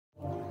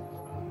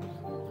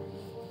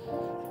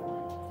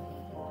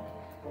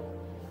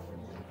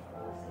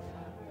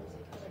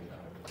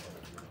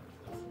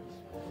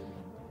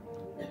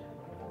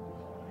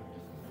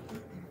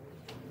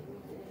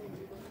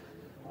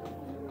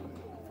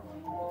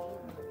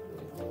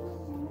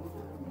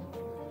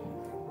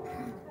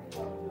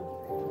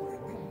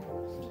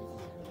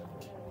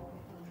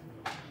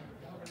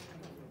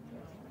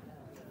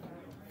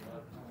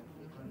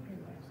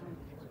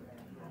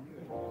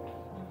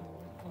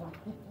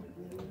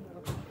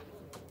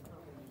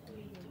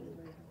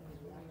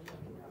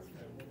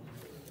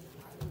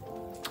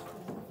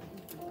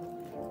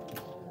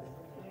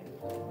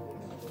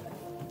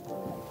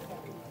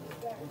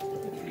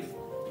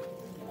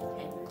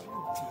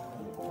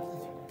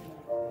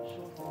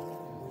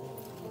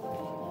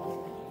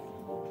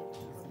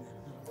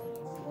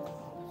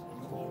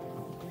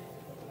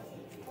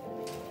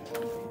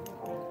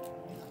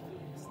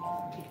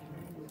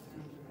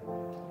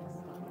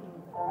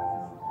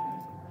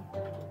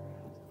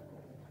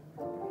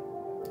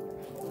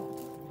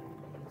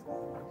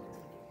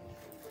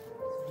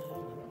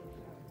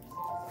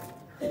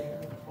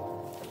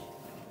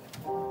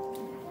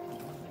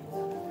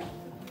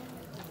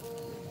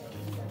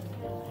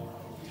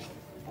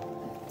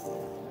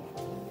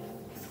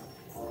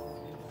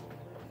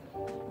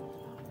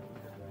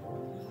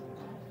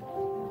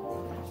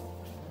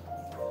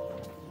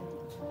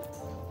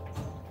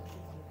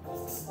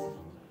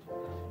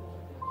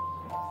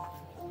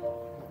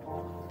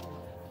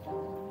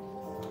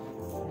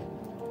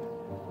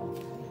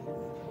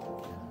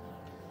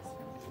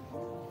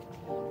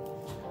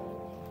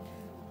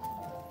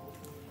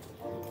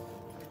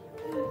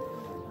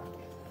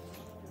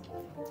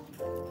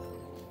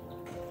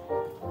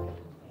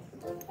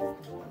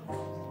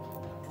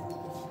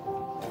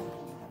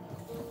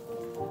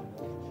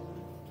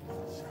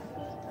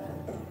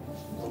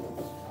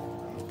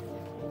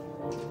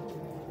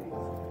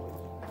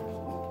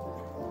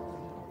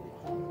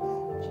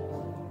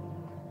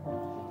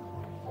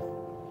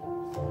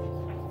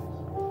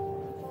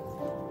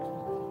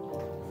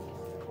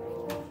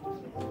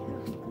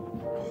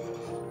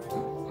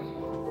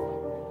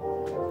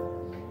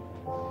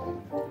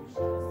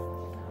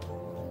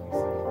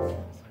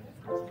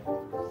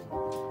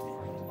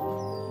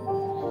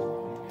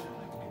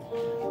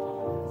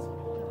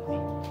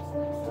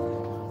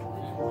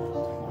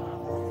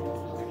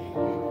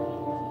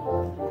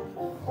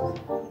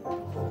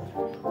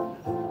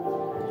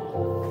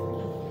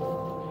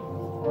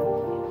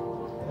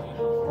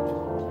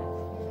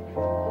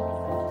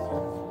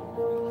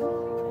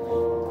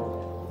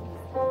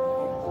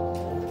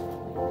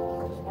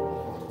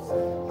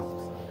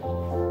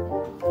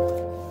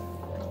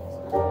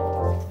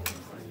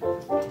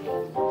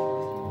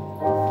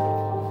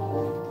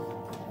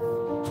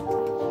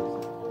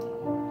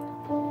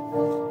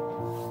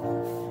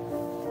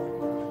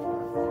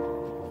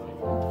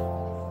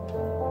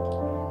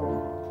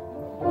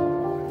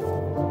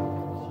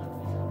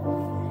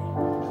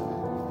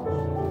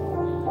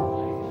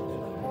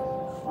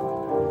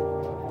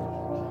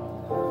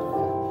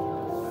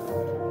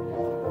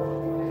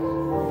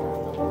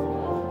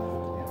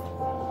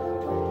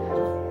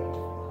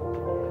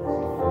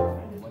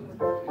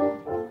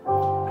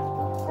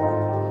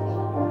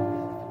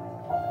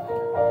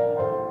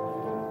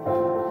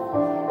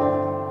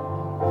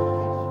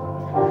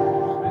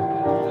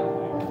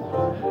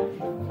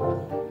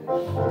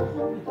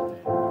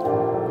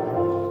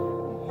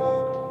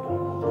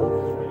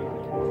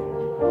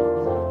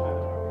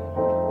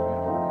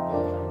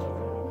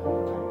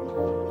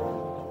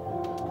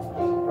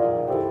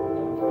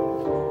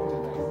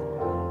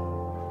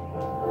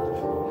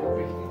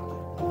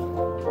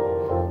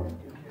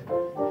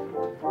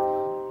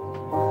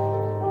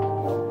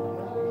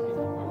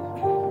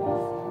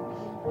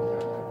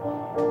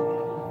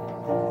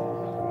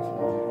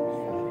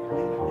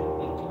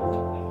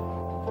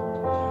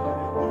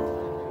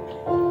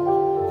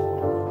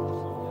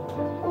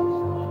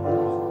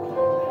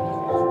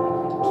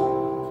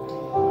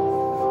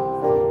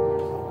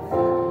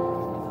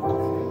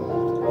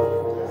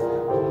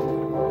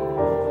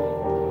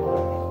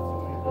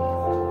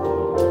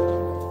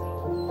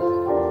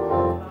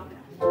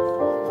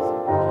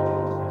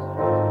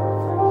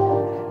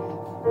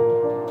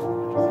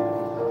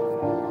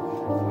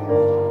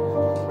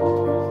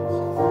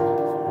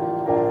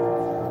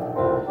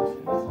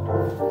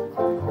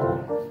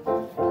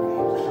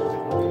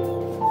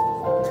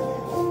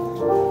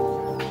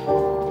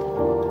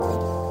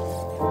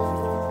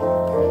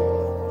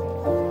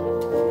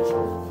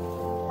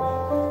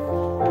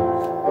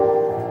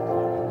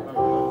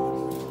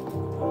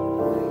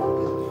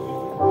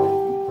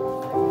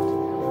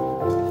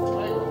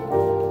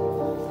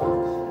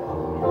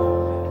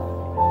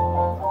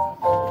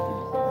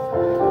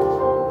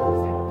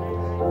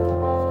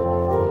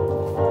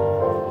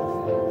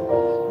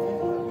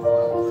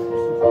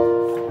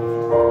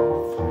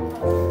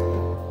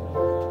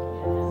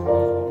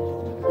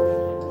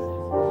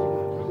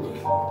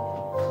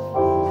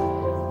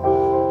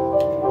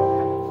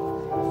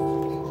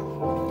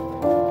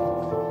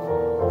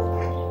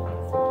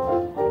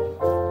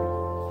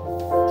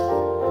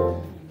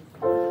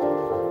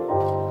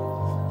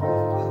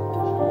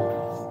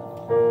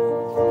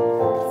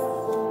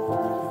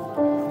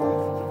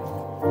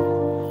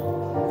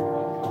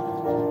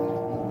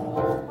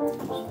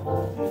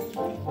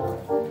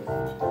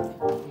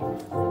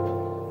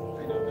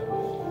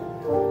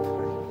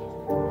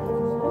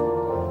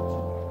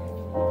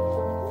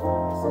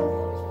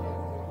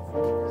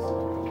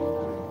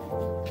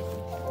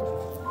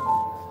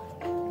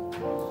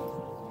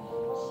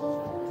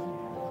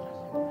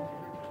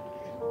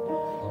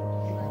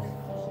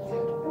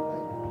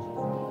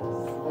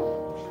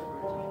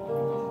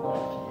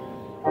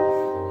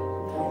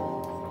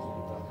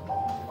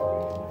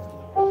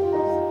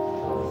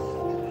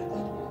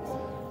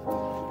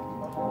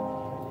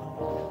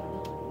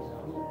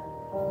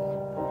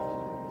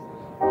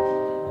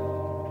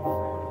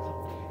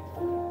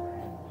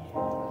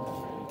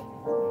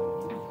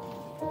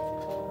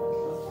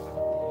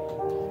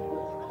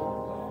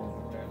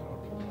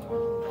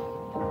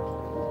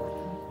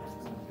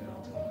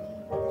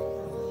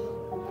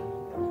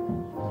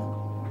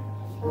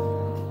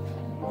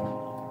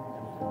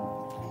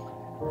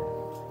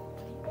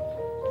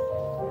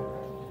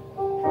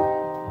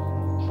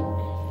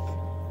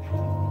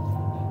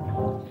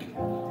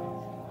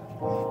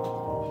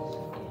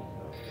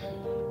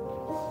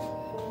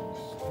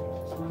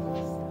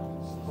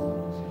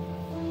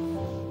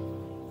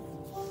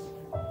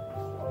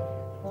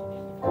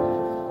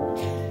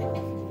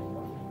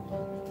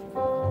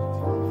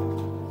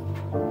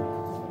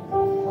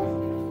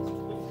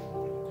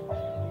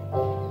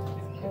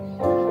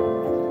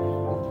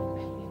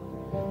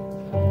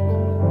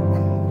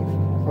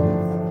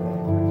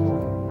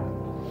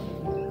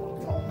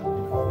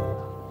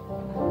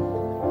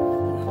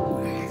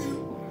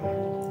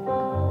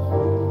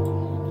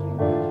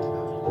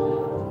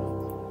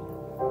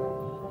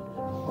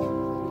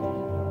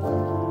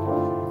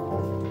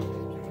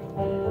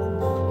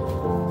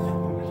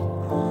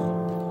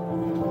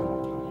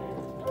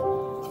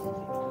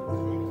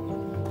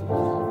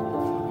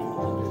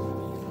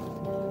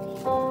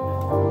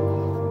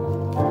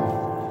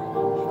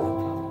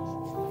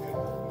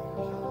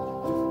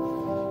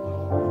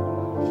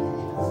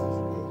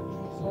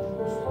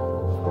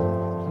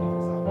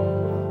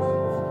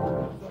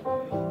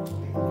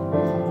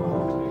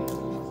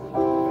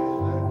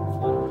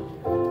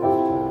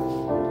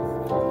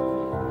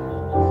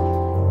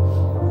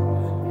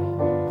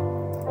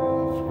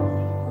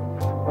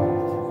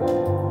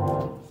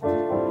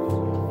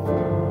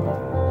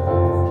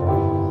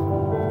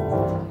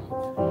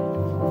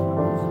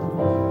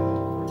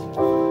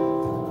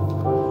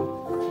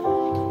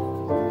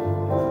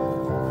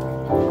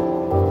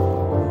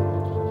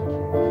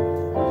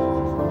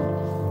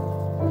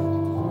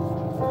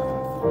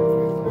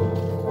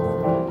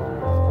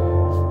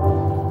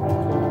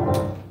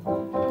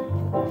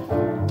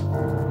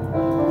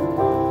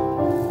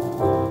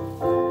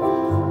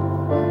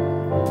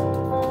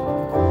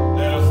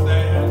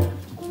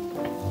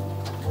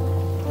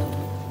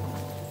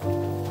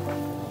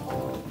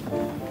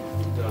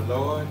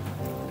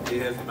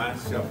my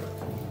shepherd.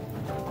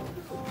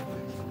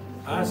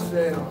 I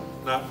shall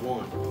not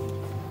want.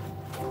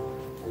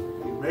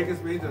 He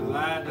maketh me to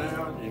lie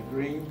down in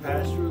green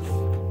pastures.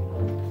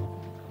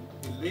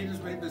 He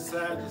leadeth me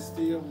beside the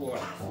still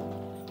waters.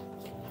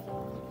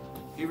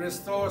 He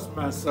restores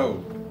my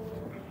soul.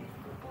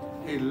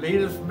 He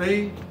leadeth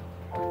me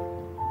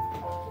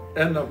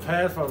in the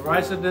path of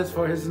righteousness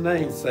for his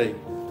name's sake.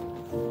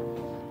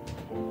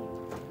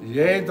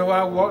 Yea, though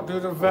I walk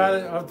through the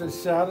valley of the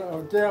shadow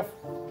of death,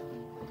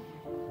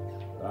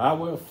 I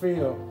will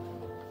fear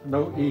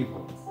no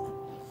evil,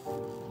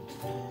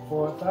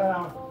 for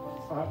thou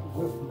art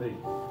with me.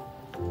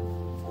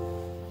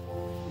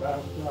 Thy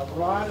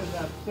rod and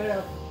thy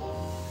staff,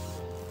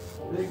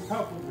 they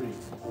comfort me.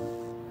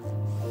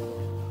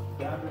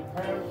 Thou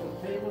preparest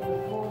a table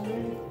before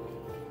me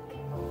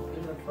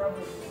in the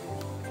presence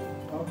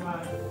of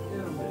my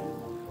enemies.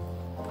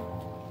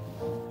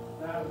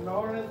 Thou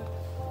anointest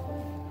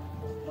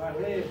my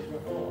head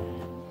before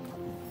me.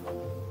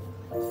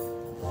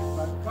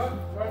 My cup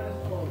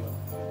runneth over.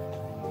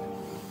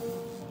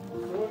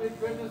 Surely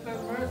goodness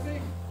and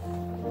mercy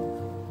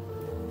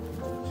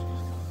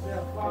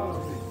shall follow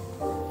me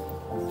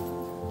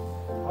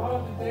all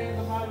the days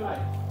of my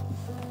life.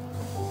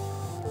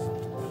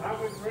 And I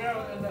will dwell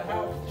in the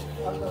house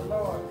of the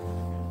Lord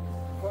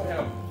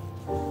forever.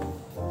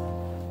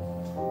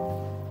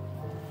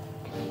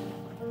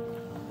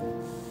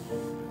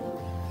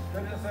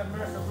 Goodness and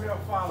mercy will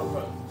follow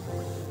us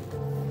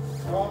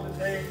all the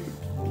days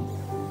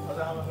of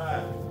our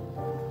lives.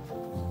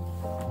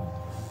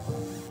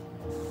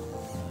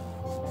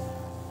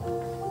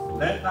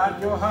 Let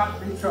not your heart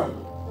be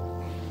troubled.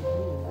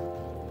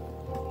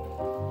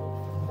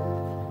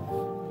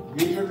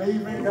 You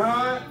believe in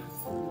God,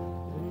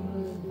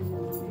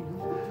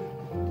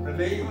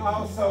 believe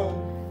also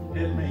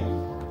in me.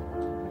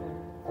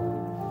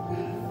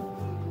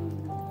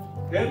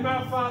 In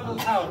my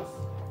Father's house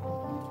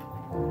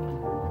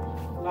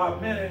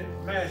are many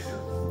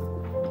mansions.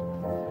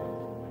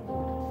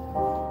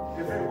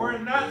 If it were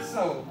not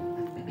so,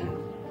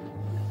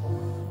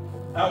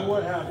 I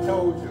would have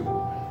told you.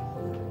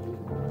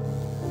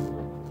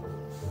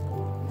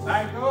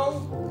 I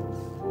go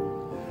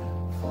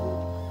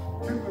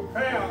to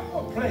prepare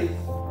a place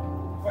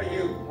for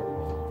you.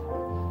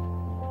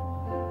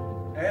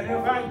 And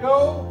if I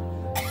go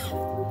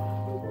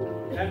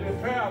and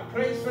prepare a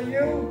place for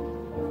you,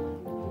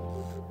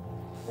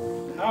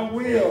 I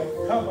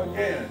will come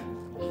again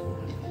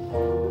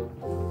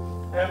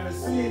and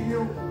receive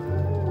you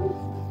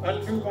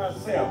unto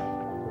myself,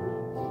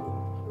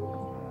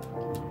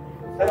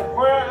 that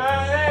where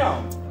I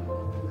am,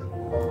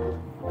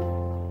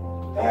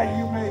 there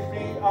you may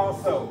be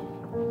also.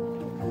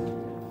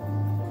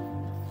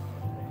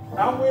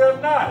 I will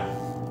not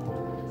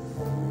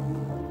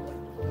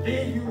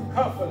leave you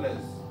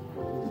comfortless.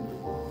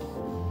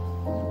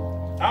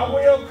 I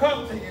will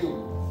come to you.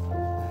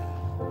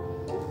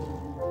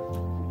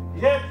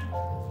 Yet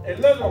a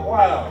little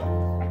while,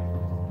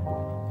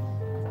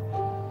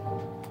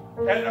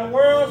 and the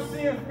world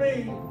seeth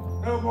me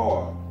no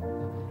more.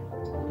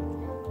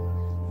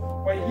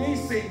 But ye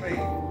see me,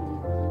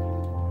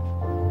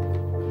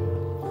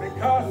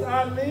 because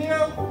I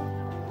live,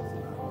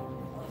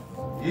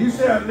 you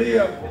shall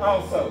live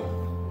also.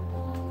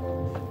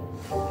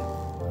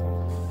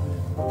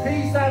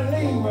 Peace I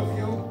leave with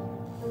you,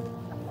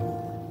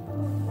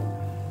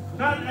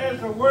 not as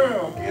the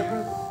world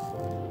giveth,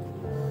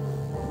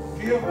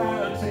 give I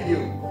unto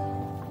you.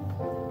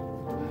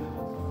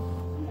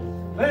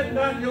 Let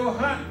not your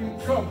heart be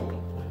troubled,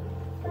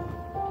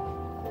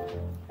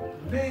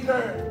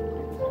 neither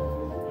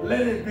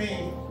let it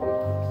be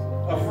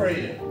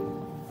afraid.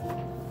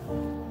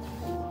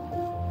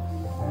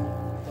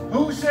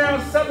 Who shall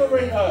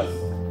separate us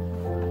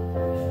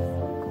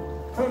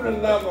from the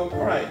love of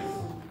Christ?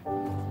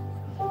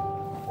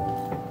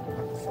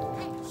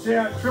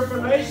 Shall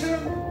tribulation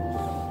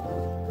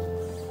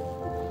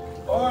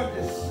or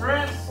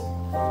distress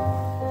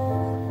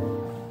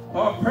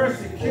or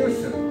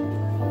persecution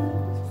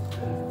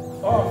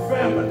or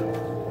famine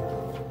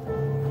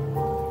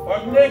or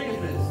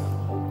nakedness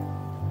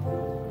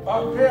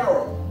or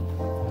peril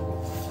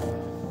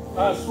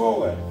or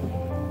sword?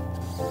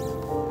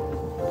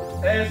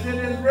 As it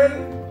is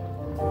written,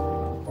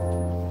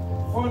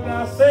 for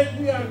thy sake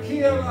we are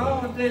killed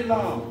all day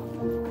long.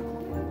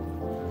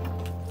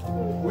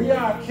 We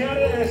are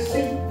counted as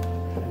sheep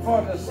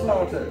for the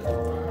slaughter.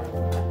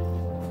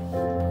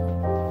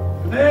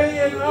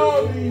 Nay, in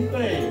all these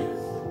things,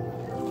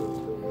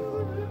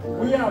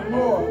 we are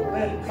more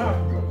than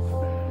conquerors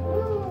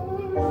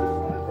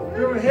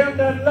through him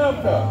that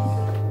loved us.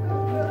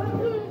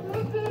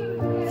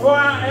 For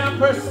I am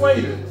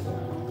persuaded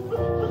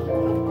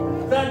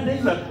that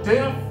neither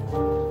death,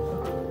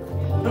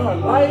 nor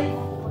life,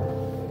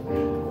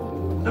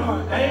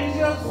 nor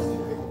angels,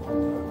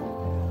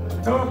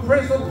 nor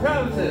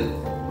principalities,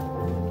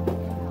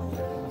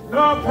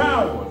 nor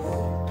powers,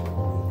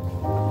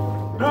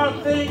 nor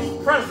things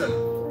present,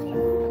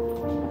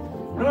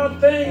 nor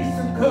things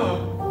to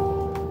come,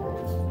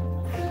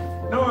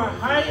 nor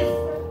height,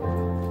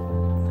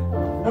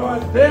 nor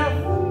depth,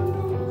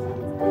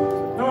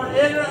 nor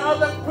any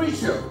other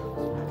creature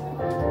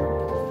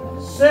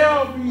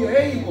shall be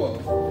able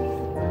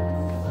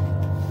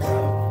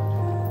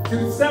to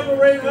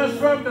separate us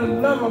from the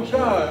love of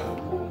God,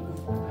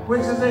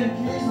 which is in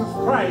Jesus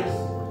Christ,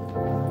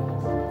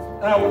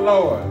 our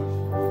Lord.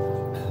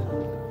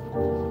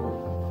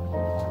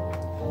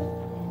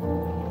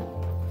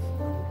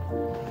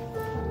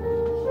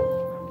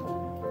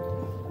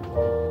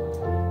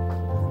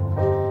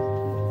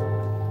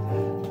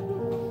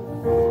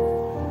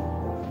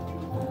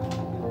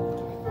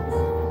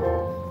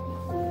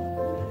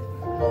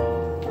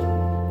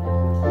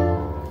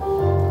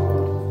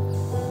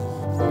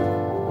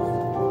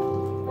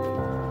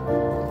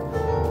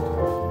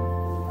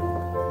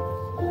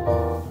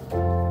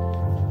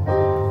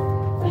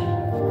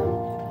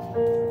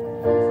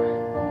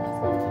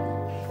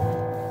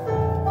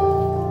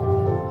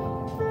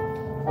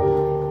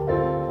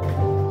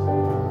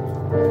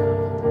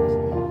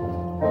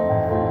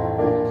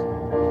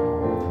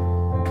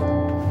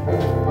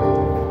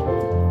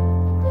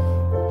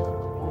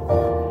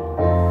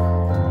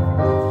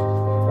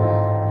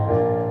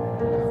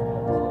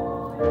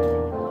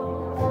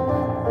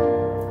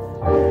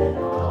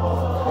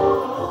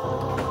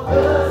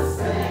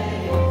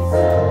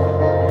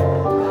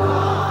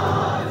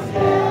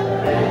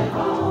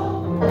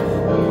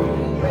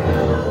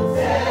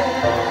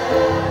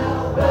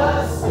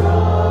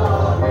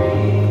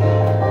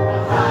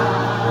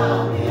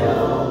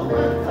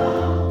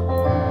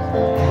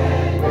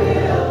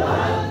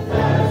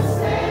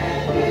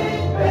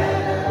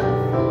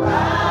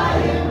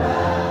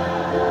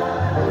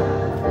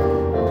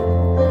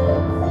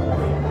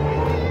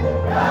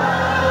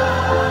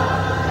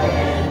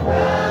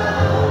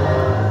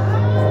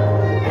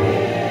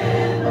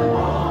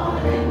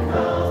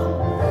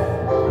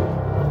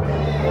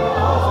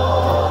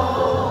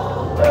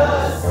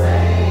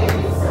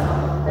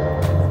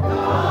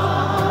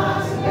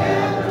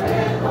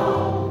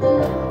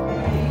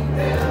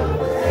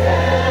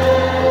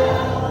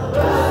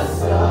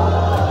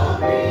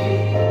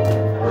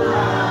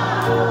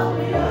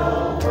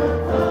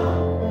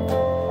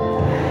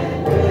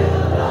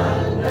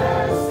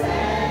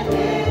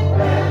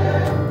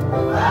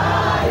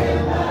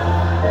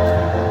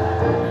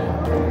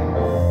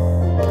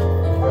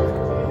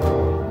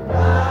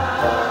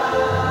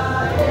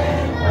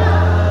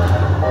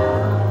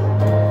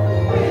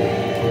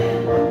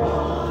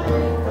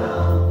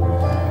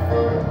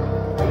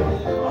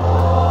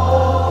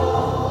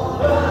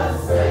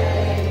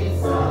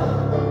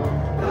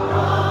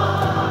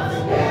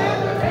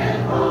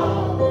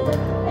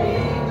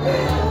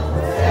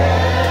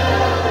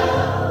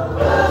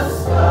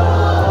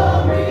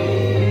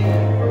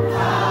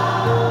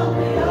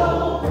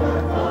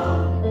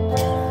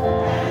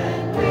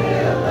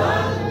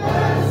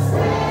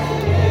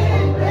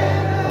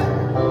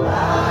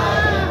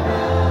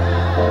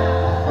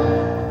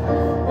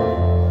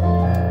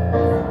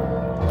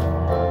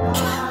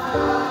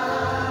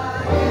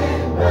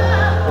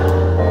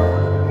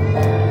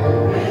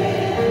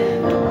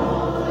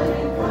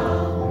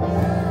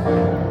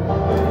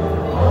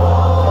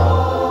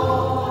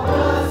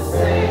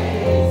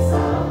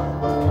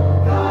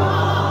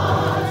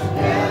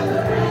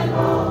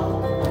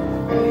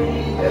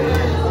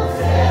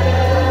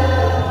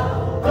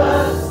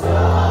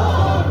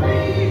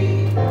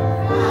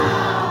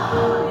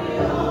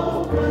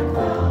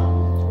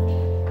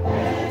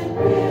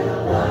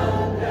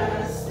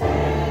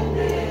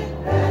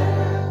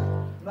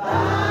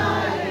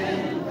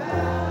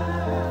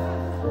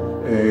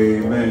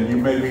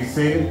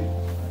 seated.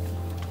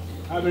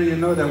 How many of you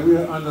know that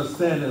we'll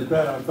understand it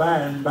better by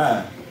and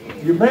by?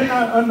 You may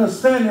not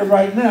understand it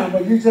right now,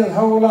 but you just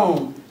hold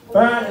on.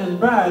 By and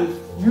by,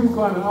 you're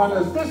going to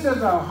understand. This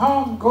is a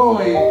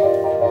homegoing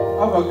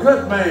of a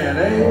good man.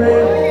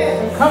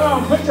 Amen. Come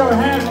on, put your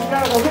hands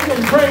together. We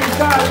can praise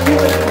God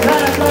even in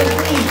times like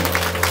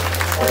these.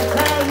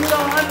 Sometimes you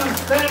don't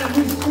understand it,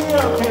 we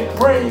still can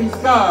praise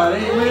God.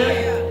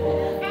 Amen.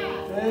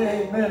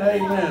 Amen.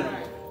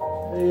 Amen.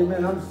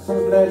 Amen. I'm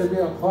so glad to be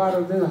a part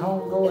of this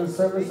homegoing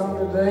service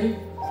on today.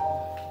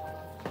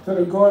 To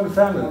the Gordon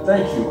family,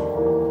 thank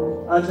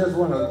you. I just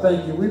want to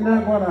thank you. We're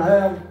not going to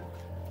have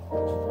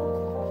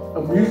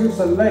a music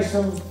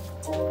selection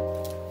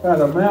by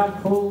the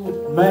Mount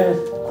Pool Mass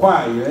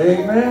Choir.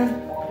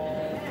 Amen.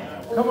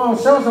 Come on,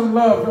 show some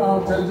love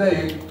on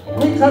today.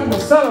 We come to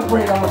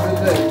celebrate on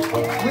today.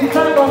 We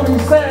not going to be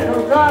sad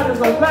because God is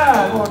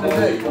alive on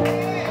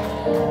today.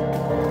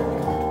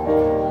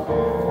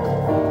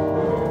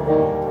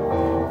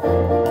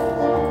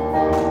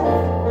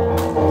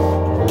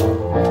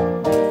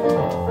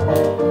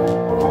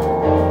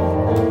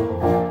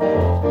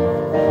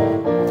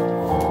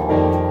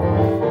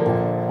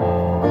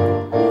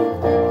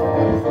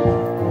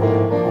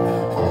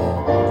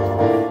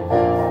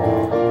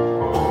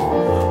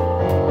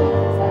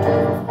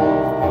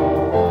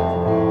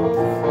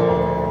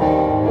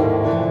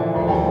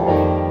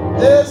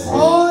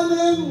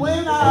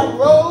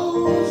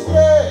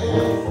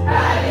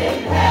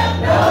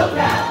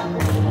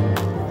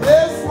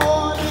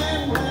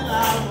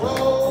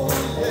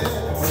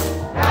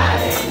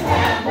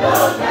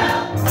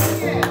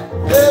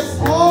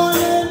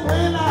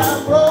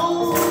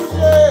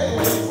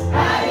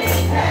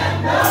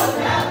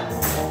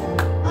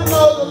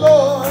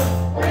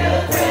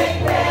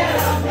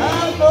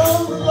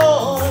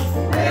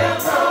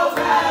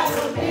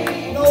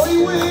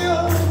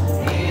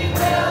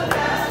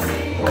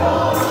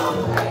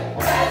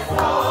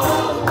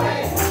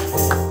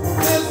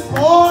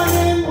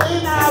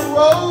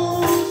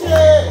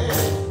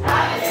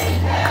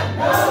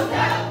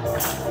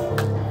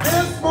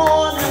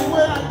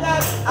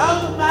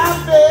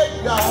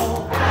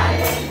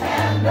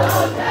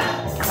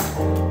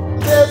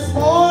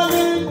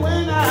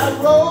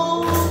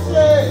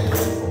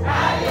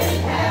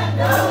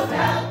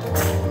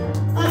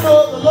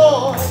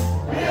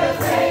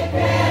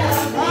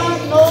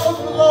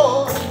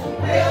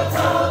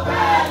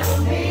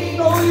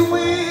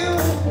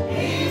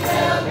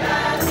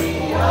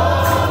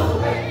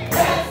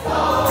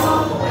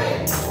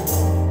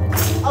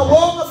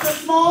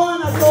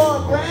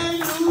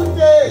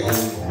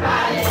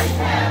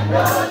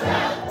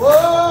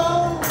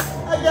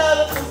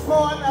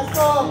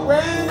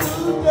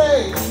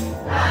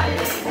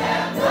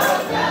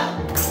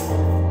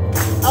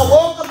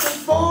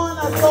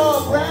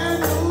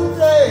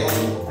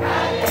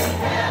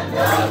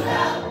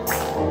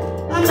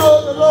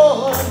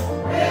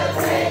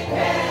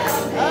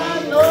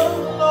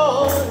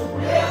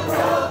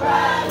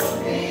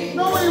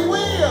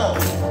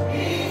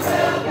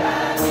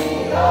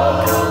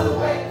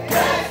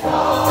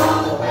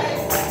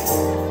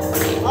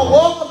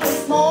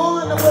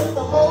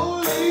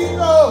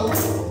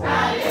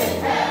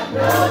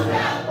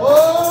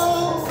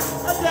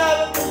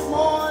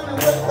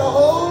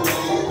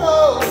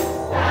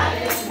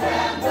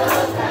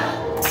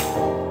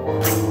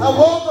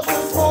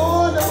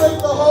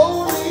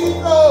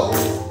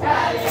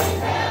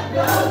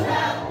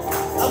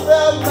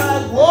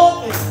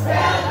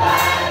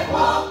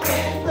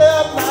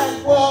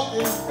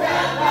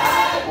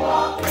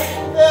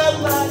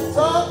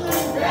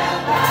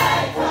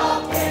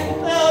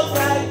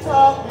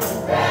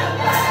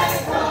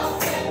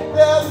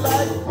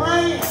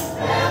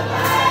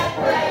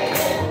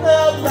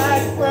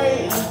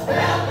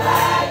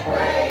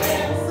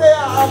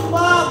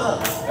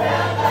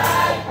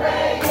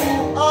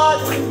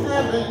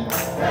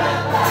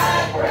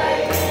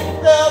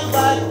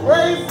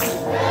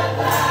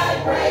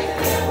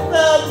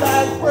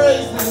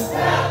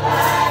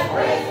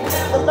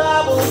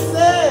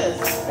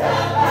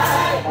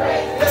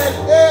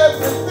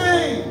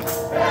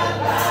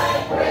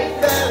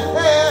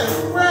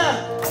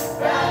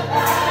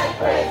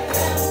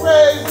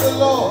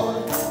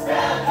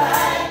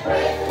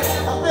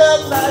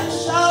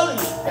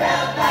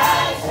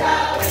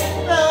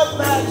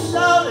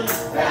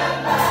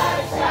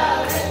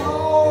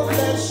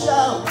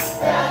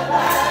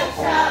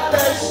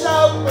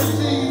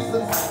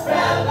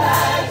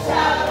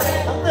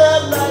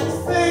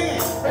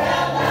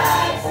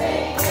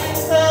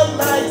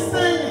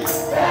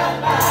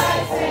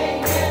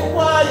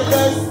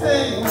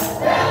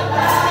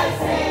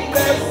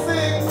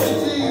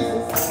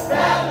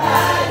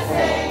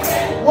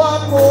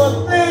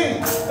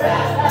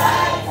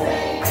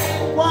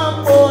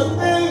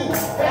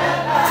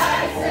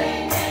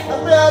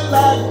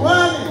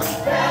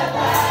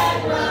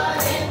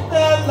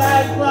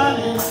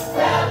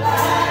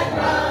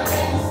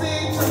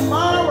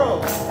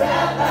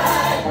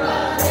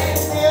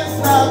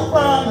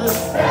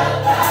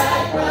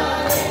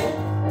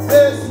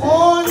 This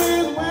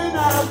morning when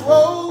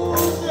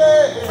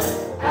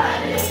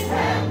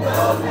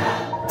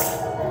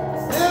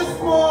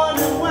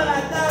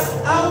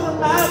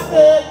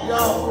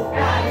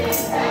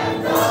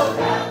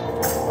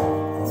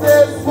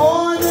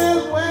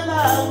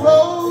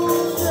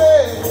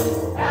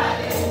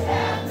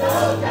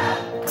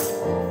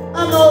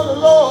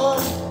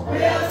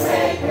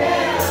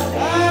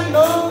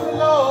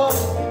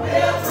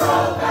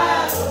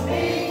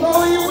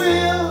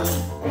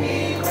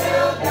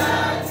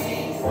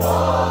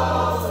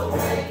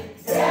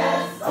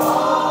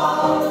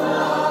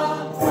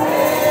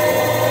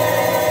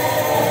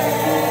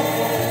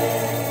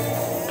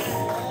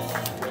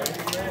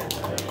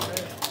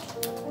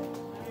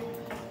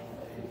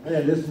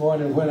And this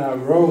morning when I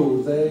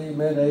rose,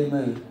 amen,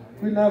 amen.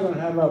 We're now going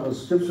to have our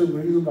scripture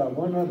reading by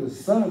one of the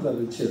sons of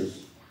the church,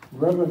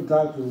 Reverend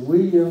Dr.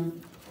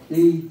 William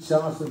E.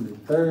 Johnson, the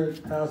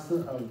third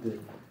pastor of the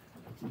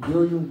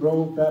Union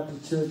Grove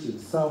Baptist Church in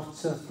South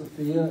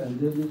Chesterfield. And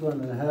then we're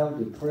going to have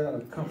the prayer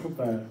of comfort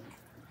by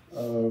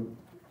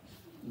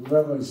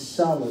Reverend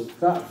Charlotte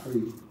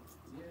Godfrey.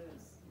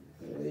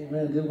 Amen.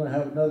 Then we're going to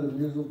have another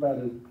music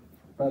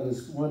by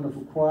this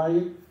wonderful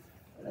choir.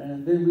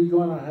 And then we're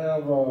going to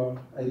have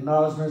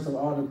acknowledgments of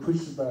all the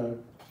preachers by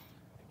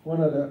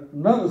one of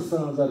another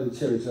sons of the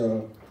church,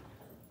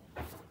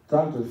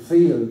 Dr.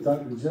 Fields,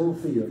 Dr. Joe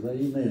Fields.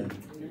 Amen.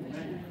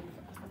 Amen.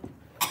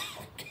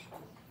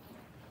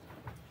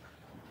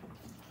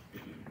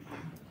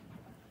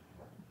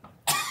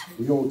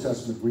 The Old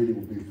Testament reading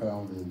will be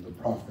found in the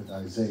prophet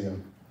Isaiah,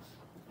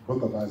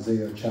 book of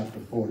Isaiah, chapter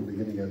 40,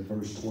 beginning at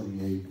verse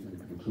 28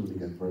 and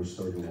concluding at verse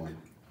 31.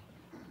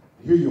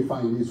 Here you'll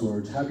find these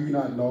words: have you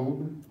not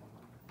known?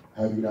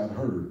 Have you not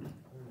heard?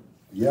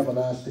 The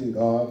everlasting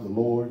God, the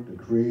Lord,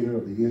 the creator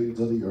of the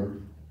ends of the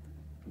earth,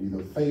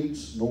 neither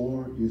faints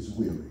nor is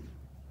weary.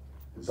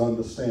 His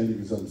understanding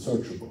is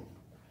unsearchable.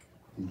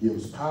 He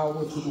gives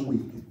power to the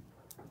weak.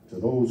 To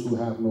those who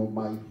have no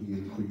might, he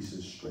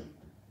increases strength.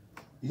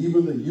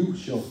 Even the youth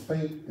shall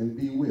faint and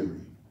be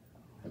weary,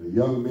 and the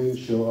young men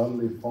shall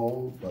utterly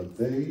fall, but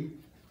they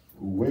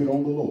who wait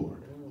on the Lord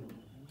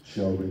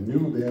shall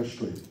renew their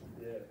strength.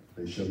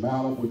 They shall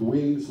mount up with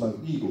wings like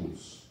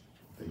eagles.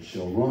 They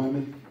shall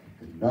run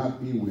and not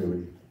be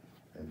weary,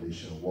 and they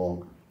shall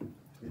walk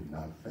and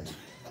not faint.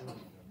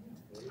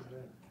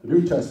 The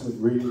New Testament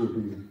reading will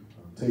be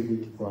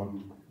taken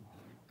from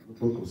the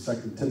book of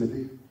 2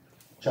 Timothy,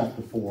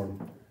 chapter 4,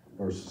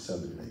 verses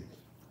 7 and 8.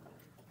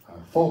 I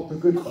fought the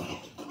good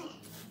fight.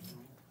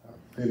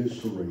 I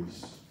finished the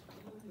race.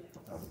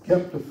 I've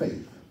kept the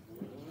faith.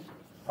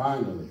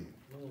 Finally,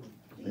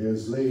 there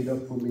is laid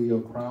up for me a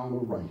crown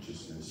of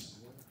righteousness,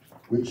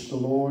 which the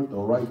Lord, the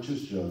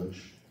righteous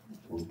judge,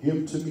 will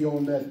give to me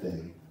on that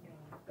day,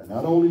 and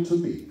not only to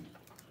me,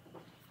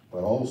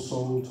 but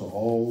also to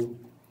all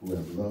who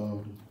have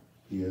loved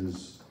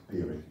his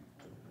appearing.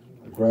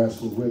 The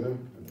grass will wither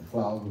and the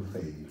flower will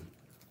fade,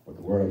 but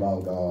the word of our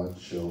God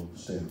shall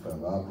stand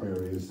forever. Our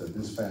prayer is that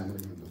this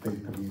family and the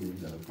faith community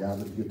that have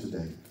gathered here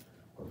today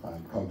will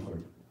find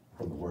comfort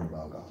from the word of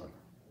our God.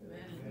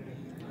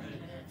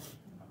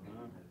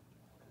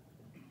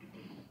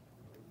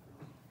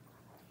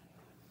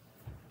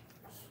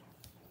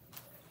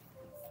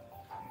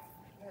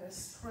 Let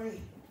us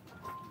pray.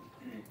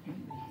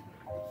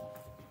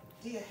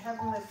 Dear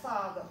Heavenly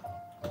Father,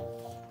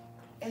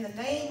 in the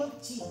name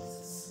of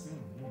Jesus,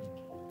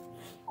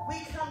 we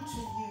come to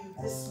you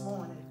this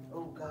morning,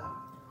 oh God,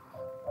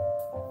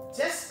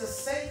 just to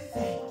say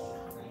thank you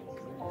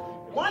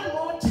one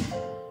more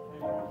time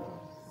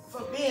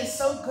for being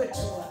so good to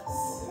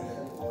us.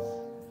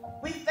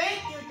 We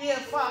thank you, dear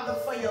Father,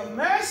 for your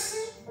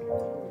mercy,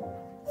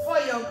 for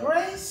your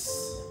grace,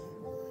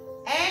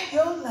 and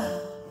your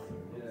love.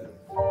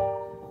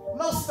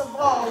 Most of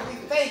all, we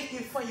thank you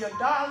for your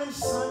darling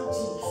son,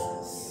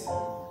 Jesus,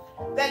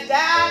 that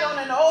died on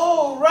an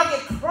old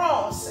rugged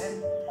cross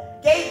and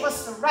gave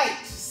us the right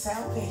to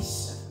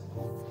salvation.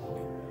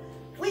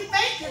 We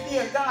thank you,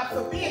 dear God,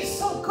 for being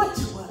so good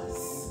to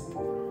us,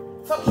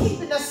 for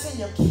keeping us in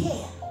your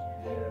care.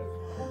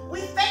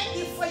 We thank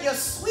you for your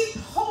sweet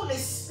Holy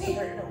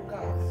Spirit, oh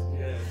God,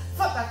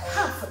 for the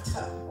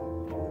comforter.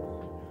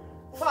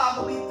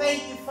 Father, we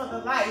thank you for the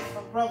life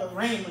of Brother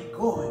Raymond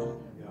Gordon.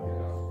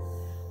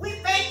 We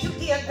thank you,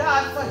 dear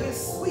God, for his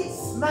sweet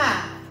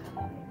smile.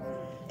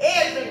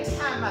 Every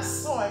time I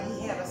saw him,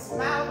 he had a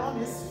smile on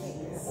his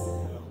face.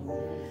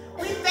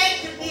 We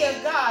thank you, dear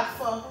God,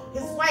 for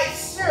his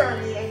wife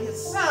Shirley and his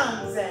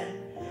sons and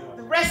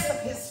the rest of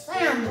his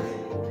family.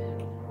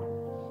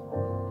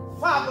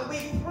 Father,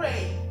 we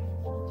pray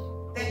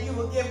that you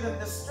will give them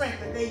the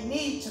strength that they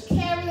need to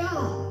carry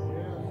on.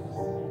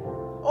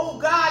 Oh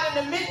God,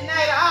 in the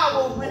midnight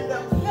hour when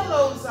the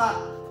pillows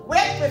are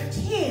wet with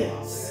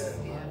tears,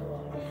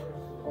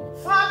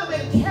 Father,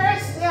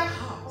 encourage their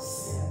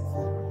hearts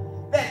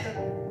that the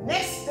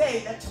next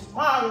day, that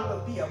tomorrow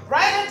will be a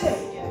brighter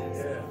day,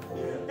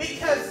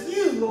 because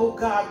you, oh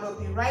God, will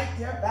be right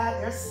there by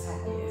their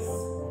sides.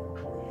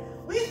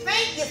 We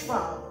thank you,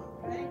 Father,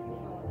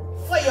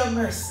 for your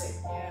mercy.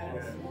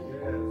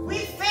 We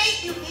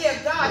thank you, dear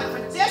God,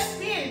 for just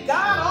being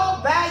God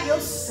all by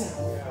yourself.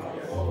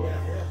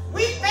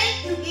 We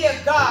thank you,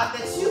 dear God,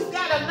 that you've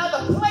got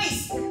another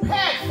place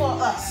prepared for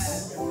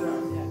us,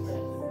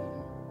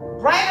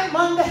 right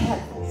among the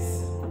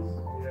heavens.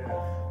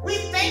 We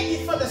thank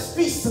you for the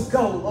streets of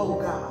gold, oh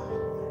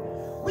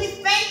God. We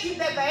thank you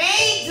that the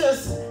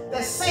angels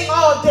that sing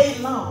all day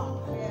long,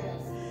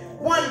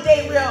 one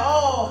day we're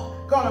all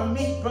going to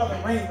meet Brother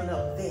Raymond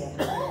up there.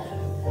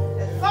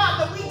 And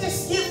Father, we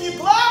just give you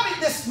glory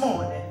this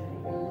morning.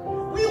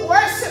 We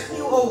worship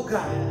you, oh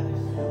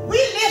God. We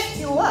lift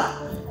you up.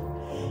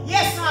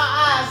 Yes, our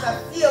eyes are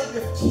filled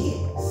with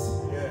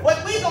tears,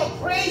 but we're going to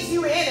praise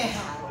you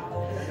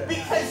anyhow,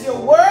 because you're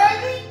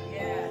worthy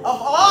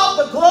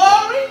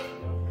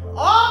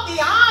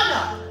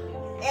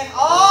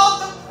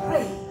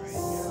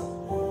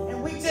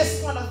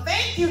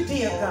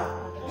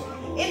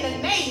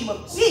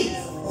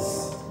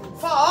us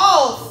for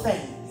all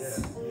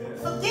things.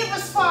 Forgive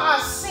us for our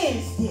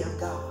sins, dear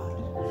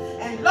God.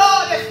 And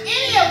Lord, if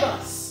any of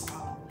us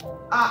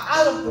are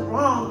out of the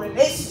wrong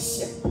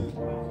relationship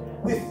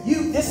with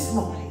you this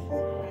morning,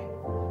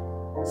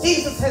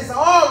 Jesus has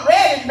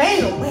already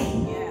made a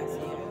way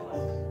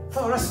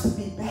for us to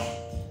be back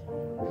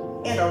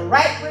in a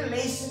right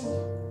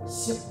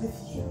relationship with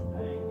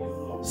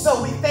you.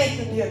 So we thank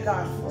you, dear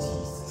God, for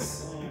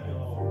Jesus,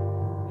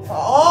 for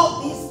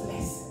all these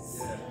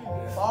blessings,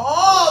 for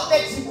all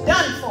that you've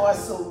done for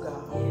us, oh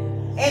God,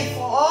 and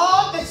for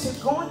all that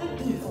you're going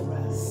to do for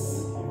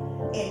us.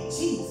 In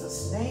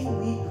Jesus' name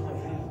we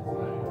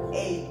pray.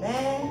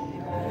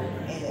 Amen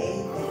and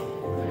amen.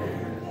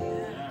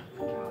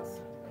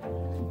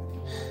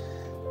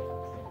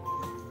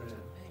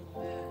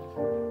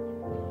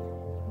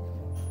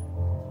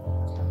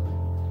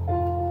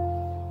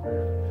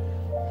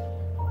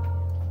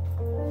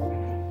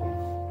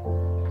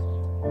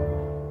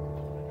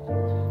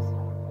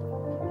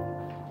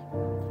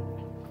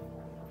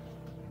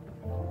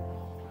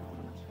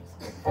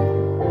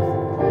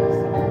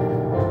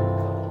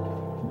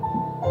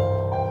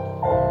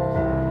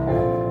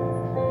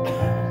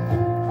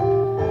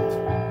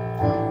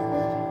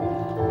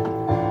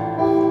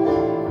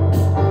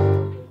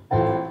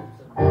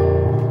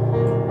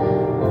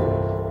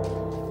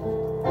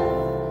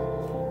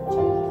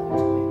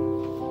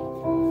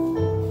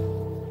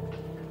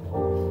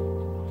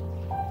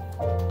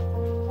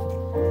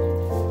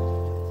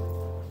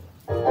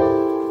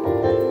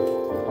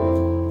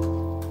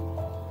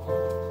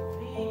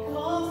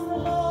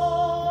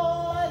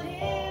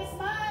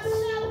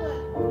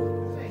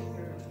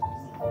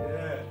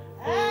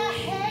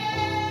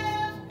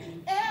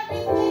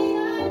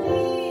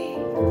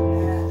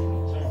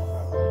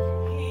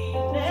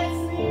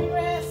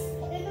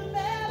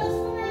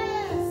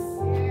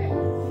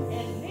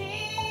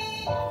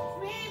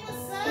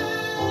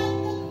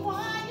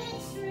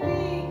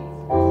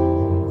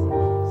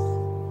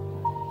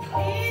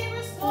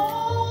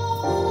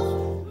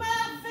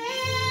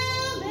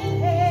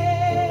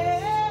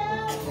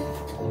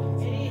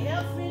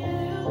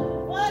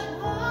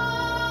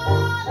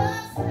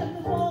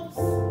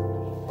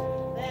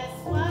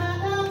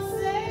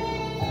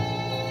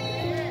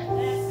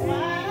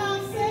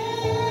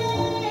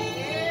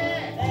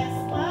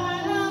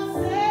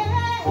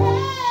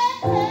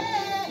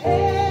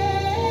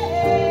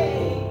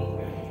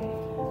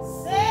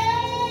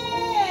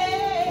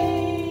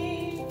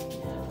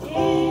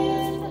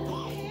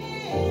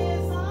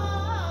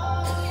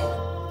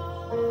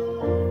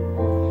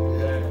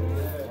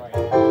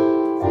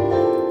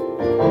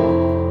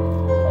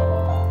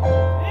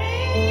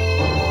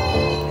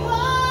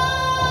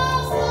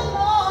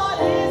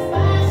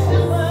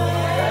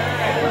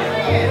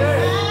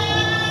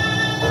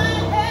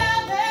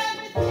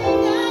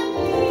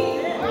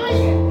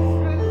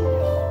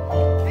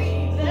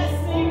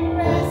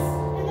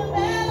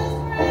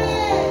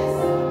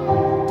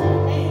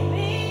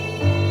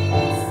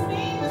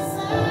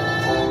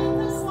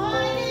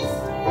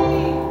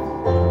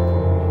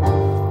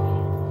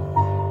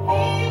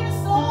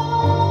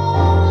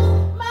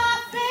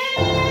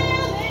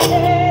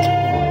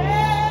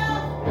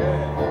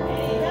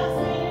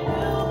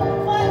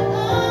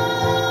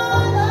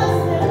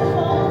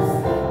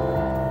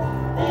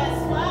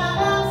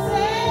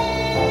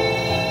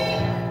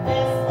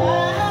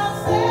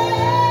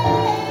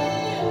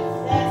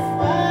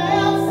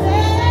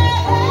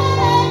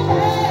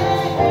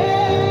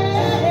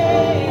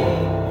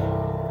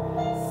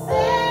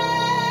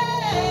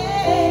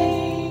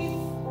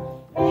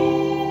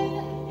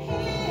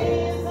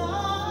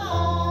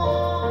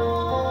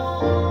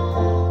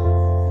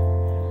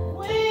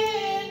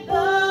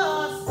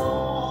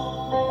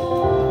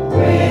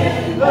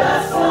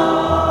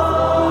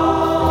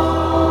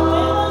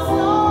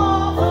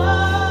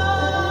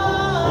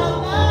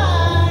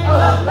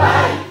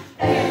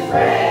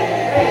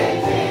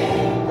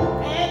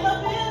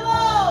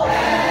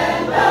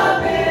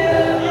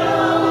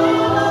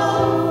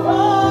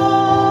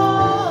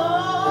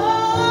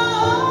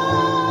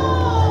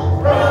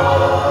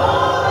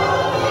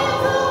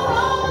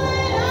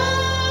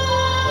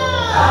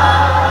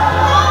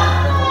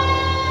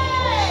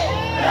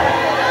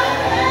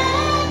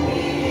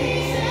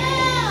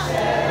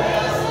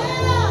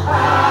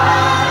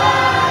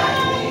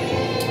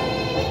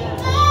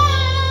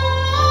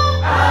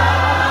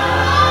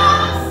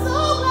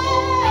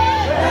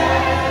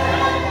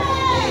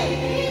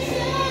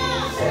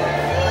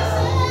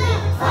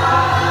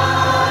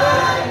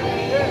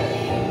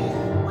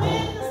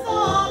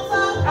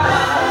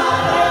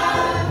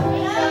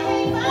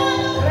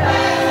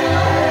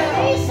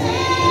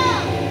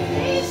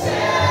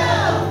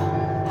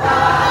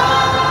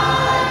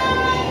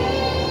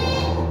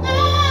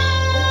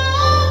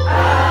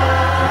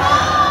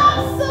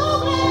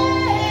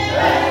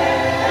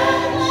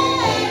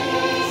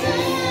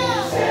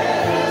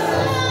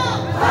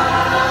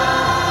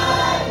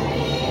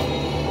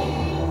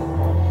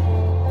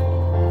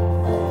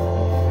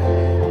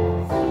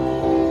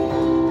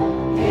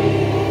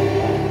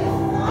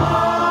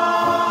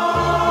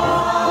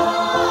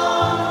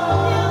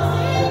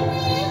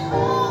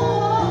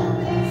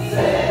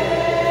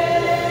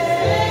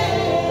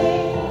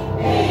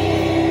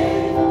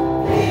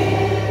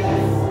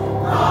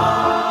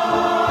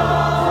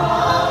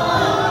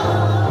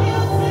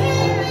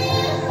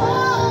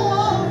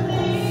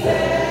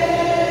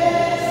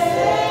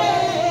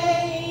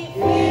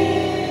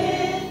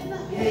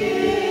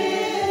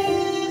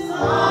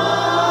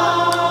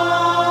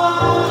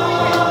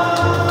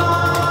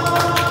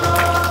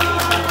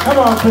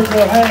 on, put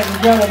your hands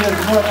together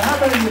this morning. How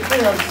many of you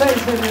feel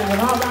safe in this?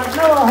 And all? I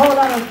know a whole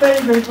lot of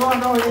things are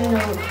going on in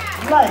your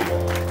life,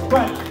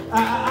 but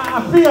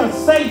I feel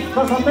safe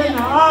because I'm in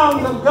the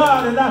arms of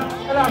God, and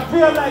I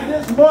feel like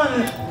this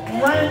morning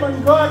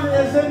Raymond Gordon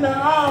is in the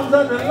arms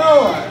of the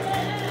Lord.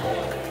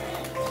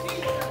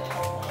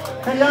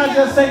 Can y'all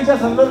just sing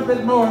just a little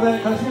bit more of that?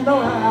 Because you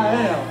know how I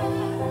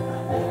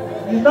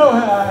am. You know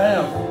how I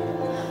am.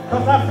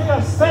 Because I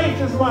feel safe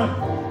this morning.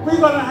 We're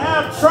going to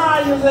have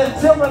trials and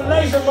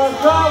tribulations, but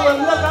God will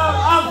look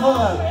out for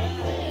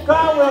us.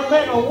 God will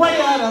make a way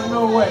out of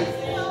no way.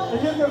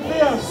 And you can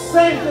feel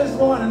safe this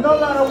morning, no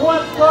matter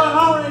what's going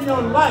on in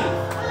your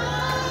life.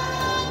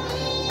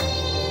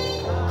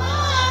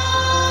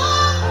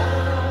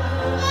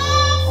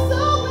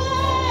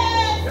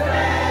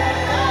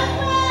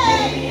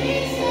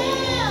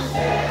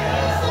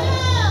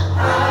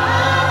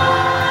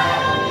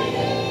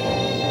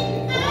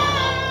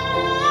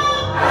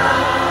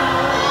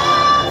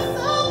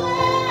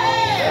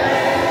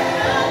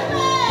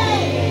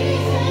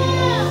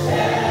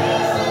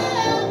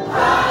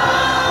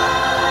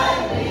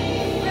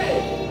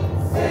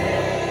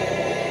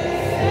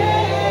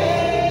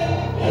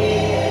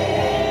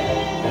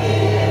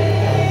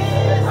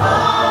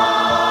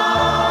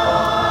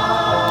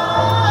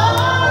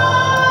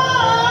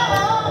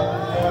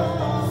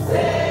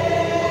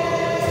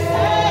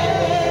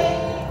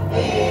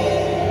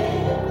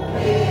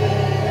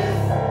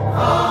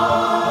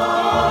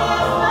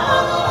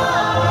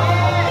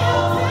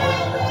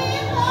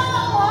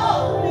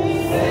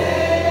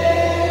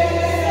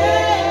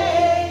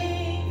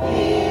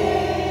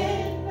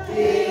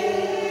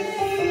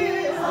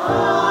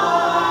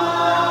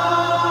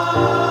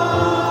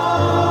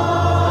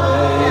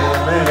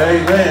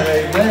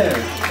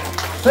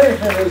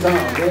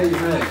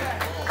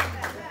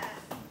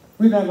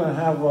 We're not going to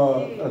have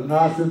an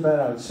announcement about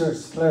our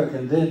church clerk,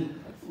 and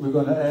then we're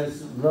going to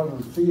ask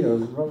Reverend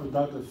Fields, Reverend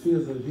Dr.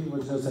 Fields, if he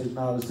would just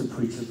acknowledge the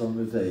preachers on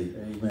the day.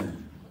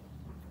 Amen.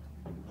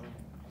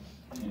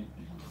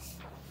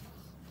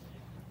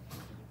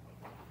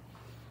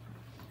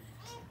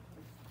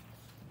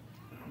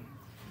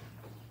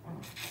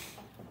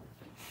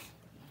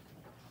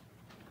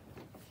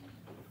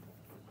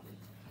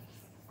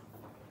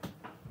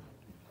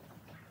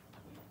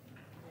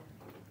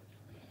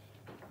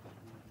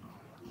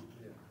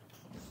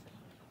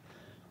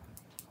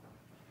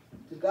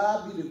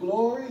 God be the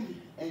glory,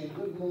 and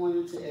good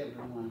morning to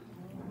everyone.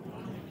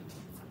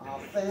 Our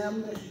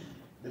family,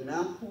 the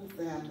Nampool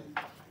family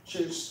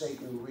church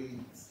statement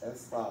reads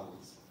as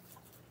follows.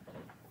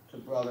 To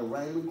Brother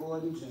Raymond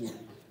Gordon Jr.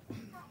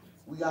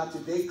 We are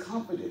today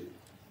comforted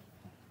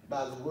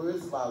by the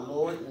words of our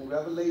Lord in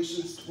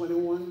Revelations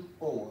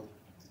 21:4,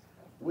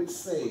 which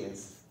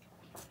says,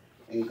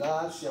 and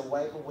God shall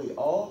wipe away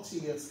all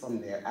tears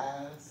from their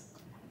eyes,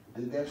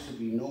 and there shall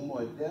be no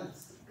more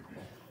deaths,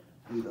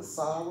 neither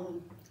sorrow,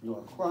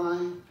 nor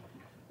crying,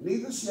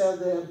 neither shall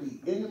there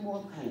be any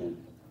more pain,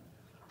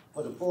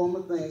 for the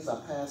former things are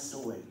passed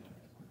away.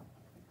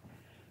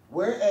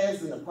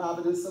 Whereas in the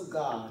providence of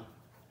God,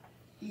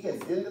 he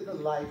has ended the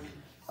life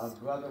of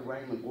Brother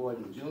Raymond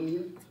Gordon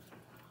Jr.,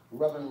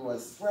 Reverend Roy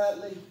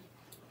Spradley,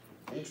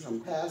 interim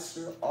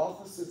pastor,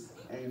 officers,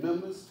 and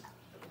members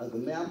of the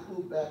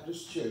Nampool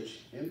Baptist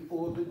Church in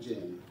Fort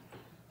Virginia,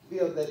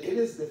 feel that it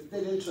is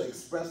befitting to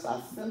express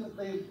our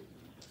sympathy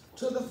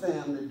to the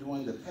family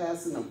during the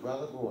passing of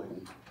Brother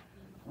Gordon.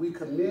 We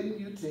commend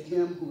you to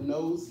him who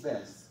knows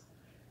best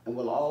and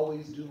will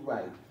always do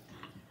right.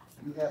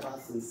 You have our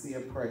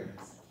sincere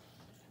prayers.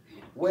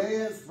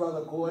 Whereas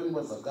Brother Gordon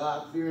was a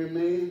God-fearing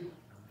man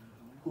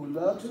who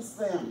loved his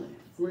family,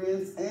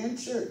 friends, and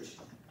church,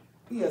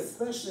 he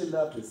especially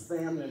loved his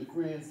family and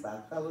friends by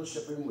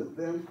fellowshipping with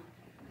them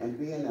and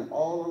being an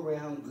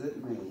all-around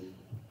good man.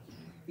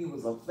 He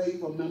was a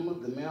faithful member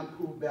of the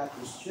Nampool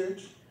Baptist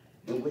Church,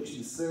 in which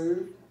he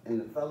served in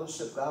the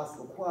Fellowship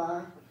Gospel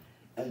Choir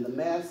and the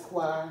Mass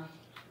Choir.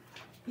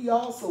 He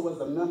also was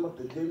a member of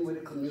the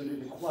Dinwiddie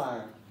Community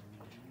Choir,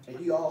 and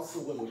he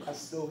also was a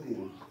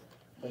custodian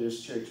for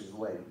his church as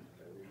well.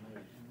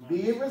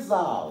 Be it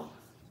resolved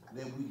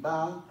that we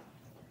bow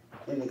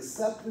in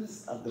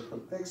acceptance of the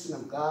perfection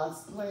of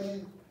God's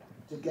plan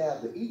to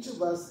gather each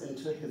of us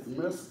into his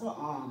merciful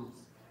arms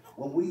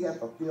when we have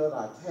fulfilled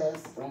our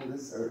task on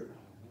this earth.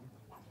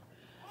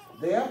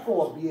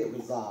 Therefore, be it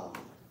resolved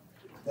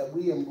that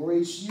we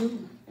embrace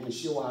you and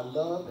show our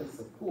love and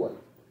support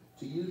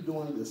to you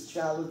during this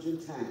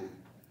challenging time.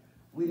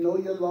 We know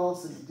your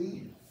loss is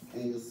deep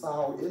and your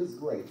sorrow is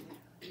great,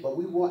 but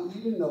we want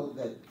you to know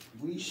that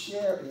we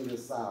share in your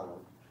sorrow.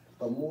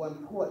 But more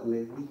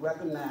importantly, we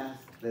recognize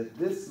that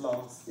this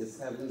loss is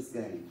heaven's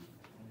gain.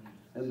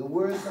 In the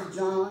words of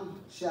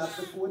John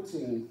chapter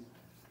 14,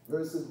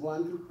 verses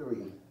 1 to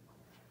 3,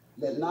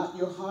 let not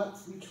your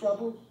hearts be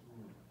troubled.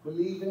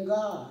 Believe in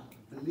God.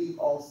 Believe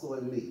also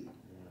in me.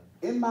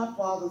 In my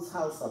Father's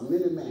house are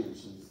many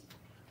mansions.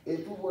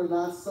 If it were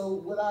not so,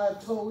 would I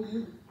have told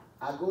you?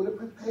 I go to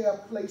prepare a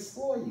place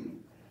for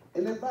you.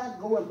 And if I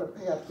go and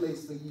prepare a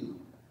place for you,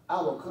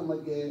 I will come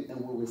again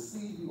and will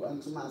receive you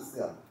unto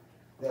myself,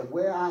 that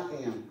where I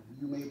am,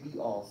 you may be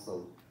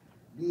also.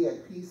 Be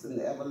at peace in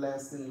the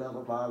everlasting love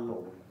of our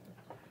Lord.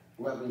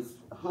 Reverend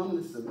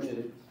humbly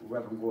submitted,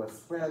 Reverend Roy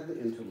Spradley,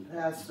 interim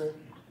pastor,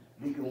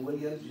 Deacon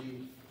William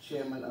G.,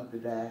 chairman of the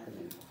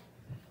diaconate.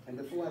 And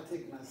before I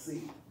take my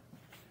seat,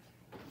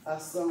 I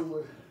sung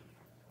with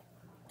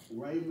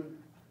Raymond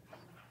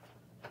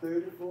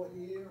 34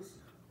 years.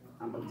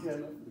 I'm going to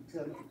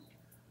tell him,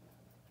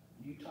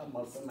 you talking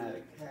about somebody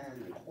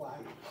kind and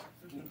quiet.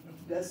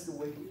 That's the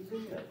way he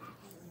lived.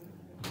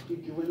 He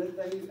do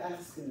anything you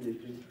ask him to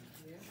do.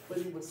 But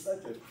he was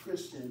such a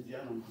Christian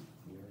gentleman.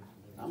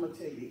 I'm going to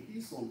tell you,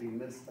 he's going to be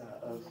missed by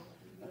us.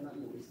 And I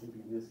know he's going to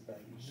be missed by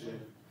you, Shirley.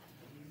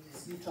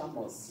 You talking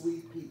about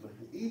sweet people.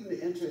 Even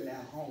to enter in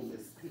their home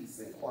is peace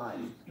and quiet.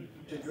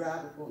 To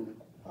drive upon the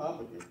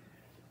property.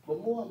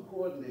 But more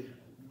importantly,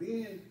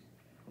 being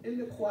in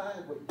the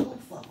choir with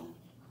both of them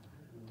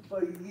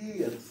for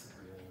years.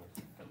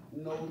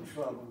 No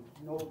trouble,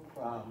 no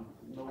problem,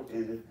 no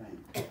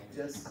anything.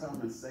 Just come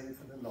and sing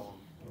for the Lord.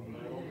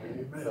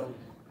 Amen. So,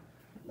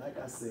 like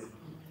I said,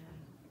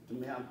 to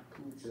me, I'm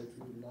preaching that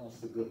we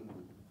lost a good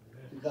one.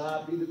 To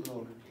God be the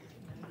glory.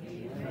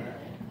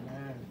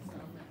 Amen.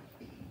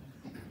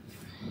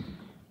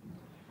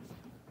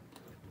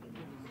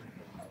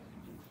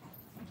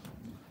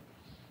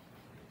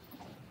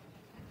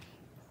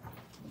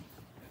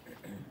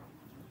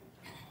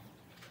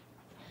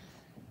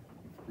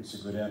 It's a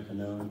good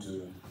afternoon to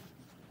the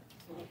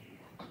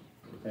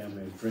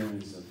family and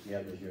friends that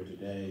gathered here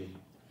today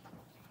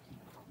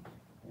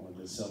on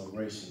this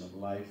celebration of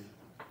life.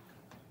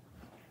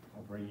 I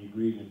bring you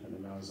greetings from the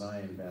Mount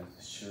Zion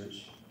Baptist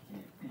Church,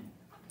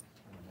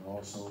 and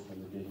also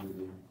from the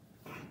Dinwiddie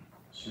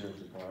Sheriff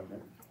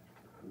Department.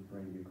 We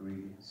bring you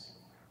greetings.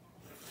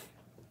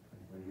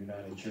 From the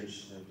United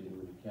Churches of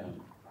Dinwiddie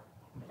County.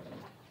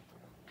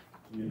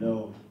 You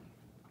know,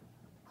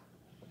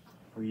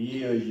 for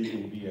years you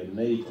can be a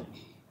neighbor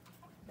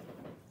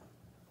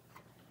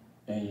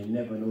and you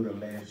never know the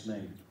last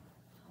name.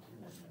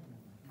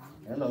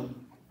 Hello.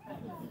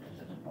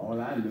 All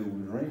I knew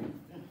was Raymond.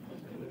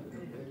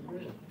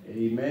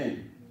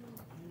 Amen.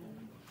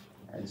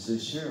 And so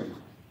Shirley.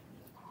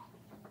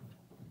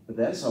 But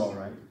that's all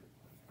right.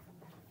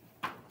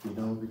 You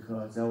know,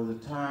 because there was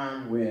a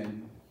time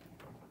when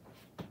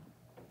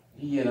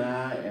he and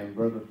I and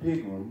Brother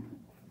Pigram,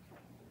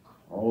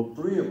 all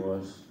three of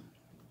us,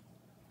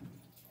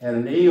 had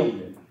an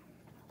ailment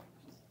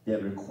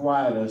that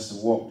required us to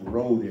walk the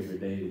road every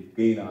day to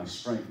gain our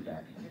strength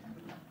back.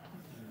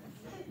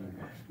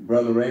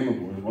 Brother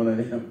Raymond was one of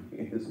them.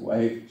 His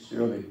wife,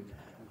 Shirley,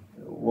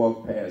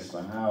 walked past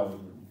my house.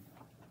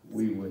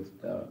 We would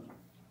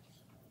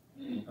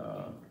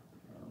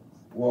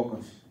walk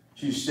a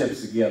few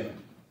steps together.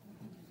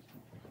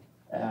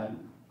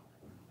 And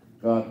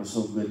God was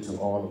so good to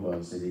all of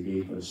us that he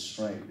gave us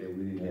strength that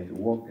we didn't have to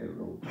walk that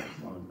road much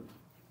longer.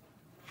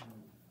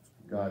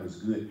 God is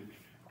good.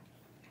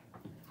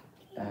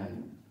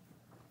 And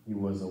he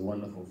was a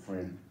wonderful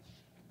friend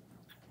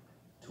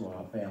to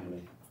our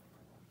family.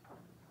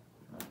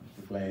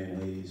 The Glen,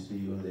 Hayes,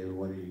 Fields,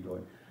 everywhere you go.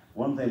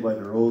 One thing about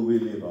the road we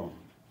live on,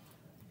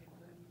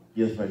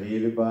 just about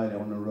everybody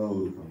on the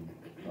road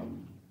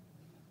from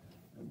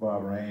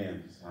Barbara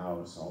Ann's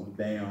house on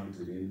down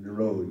to the end of the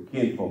road,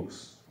 kin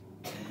folks.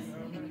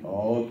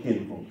 All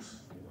kin folks.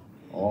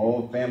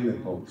 All family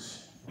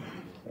folks.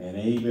 And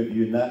even if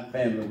you're not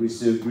family, we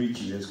still greet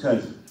you as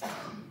cousins.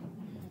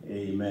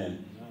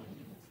 Amen.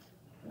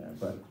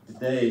 But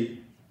today,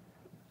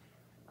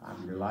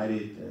 I'm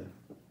delighted to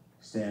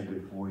stand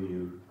before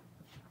you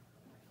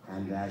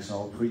and ask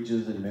all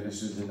preachers and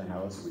ministers in the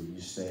house, will you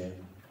stand?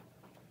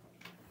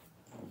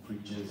 All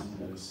preachers and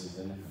ministers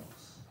in the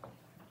house.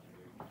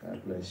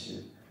 God bless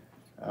you.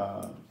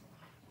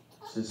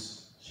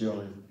 Sister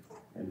Shirley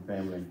and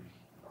family,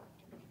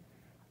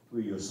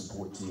 we're your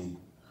support team.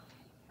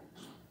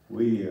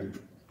 We're here,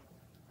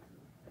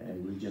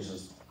 and we're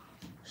just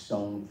a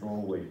stone throw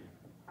away.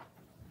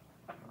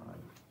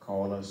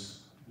 Call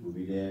us, we'll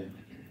be there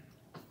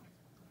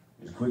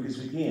as quick as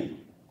we can.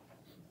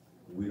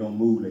 We don't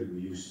move like we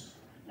used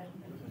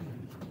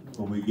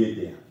to when we get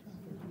there.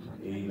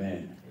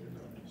 Amen.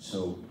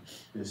 So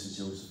this is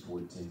your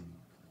support team,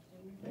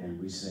 and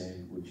we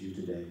stand with you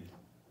today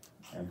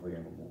and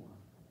forevermore.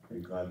 May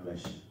God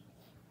bless you.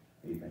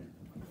 Amen.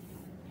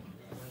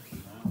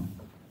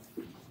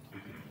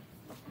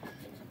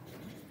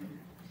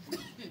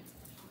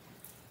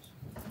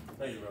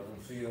 Thank you,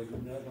 Reverend Fields.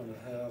 We're now going to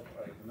have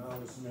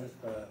acknowledgement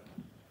by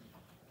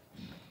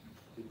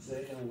the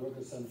J. M.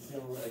 Wilkerson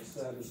Funeral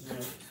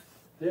Establishment.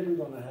 Then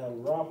we're going to have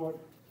Robert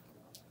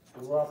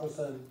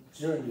Robertson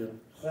Jr.,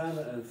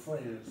 family and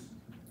friends,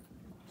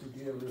 to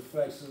give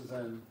reflections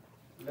and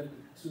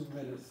 2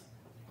 minutes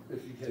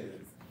if you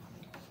can.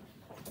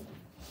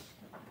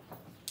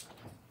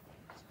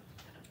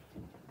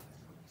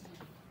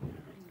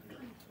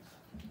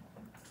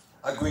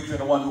 I greet you in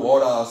the one who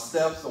orders our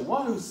steps, the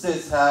one who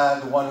sits high,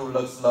 the one who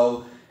looks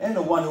low, and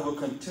the one who will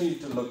continue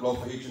to look low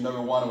for each and every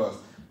one of us.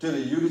 To the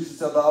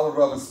eulogists of our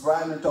Reverend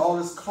Spratton, and to all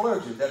this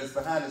clergy that is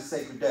behind the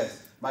sacred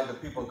desk. Might the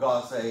people of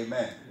God say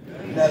amen.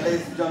 Now,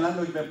 ladies and gentlemen, I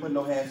know you've been putting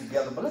no hands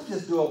together, but let's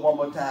just do it one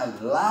more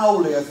time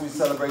loudly as we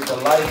celebrate the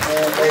life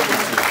and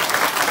legacy.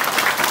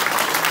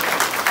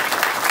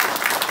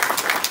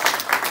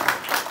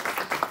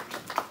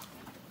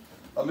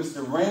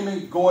 Mr.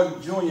 Raymond Gordon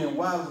Jr. And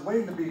while I was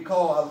waiting to be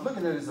called, I was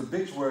looking at his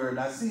obituary, and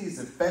I see he's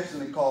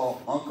affectionately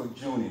called Uncle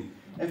Junior.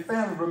 And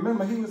family,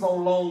 remember, he was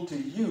on loan to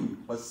you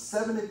for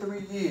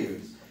 73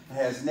 years and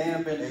has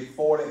now been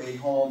afforded a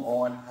home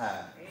on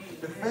high.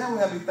 The family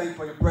have you thankful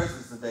for your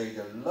presence today,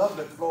 the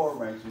lovely floor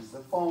arrangements, the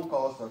phone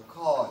calls, the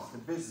cards, the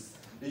business,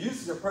 the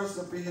use of your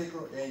personal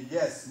vehicle, and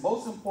yes,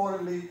 most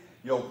importantly,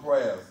 your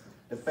prayers.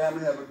 The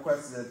family have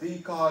requested that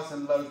these cards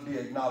and letters be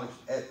acknowledged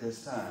at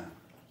this time.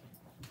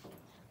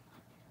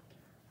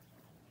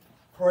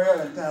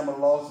 Prayer in time of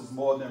loss is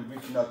more than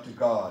reaching up to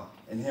God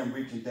and Him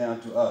reaching down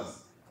to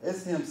us.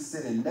 It's Him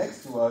sitting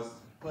next to us,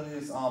 putting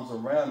His arms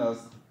around us,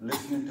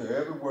 listening to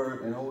every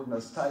word and holding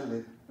us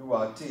tightly through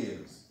our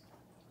tears.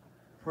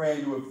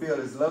 Praying you will feel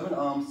His loving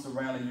arms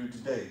surrounding you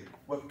today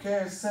with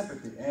care and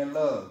sympathy and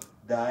love.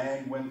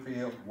 Diane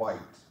Winfield White.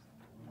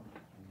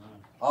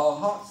 Our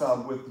hearts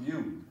are with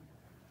you.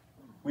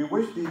 We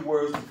wish these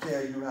words to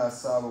tell you how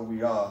sorry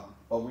we are,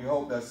 but we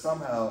hope that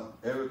somehow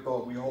every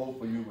thought we hold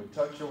for you will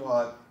touch your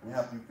heart and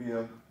help you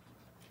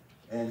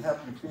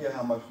feel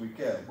how much we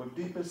care. With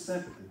deepest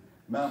sympathy,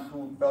 Mount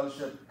Pool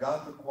Fellowship,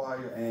 Gospel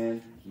Choir,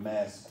 and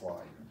Mass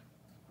Choir.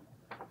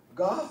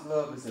 God's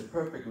love is a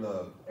perfect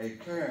love, a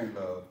caring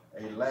love,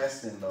 a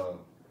lasting love.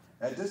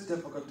 At this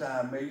difficult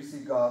time, may you see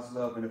God's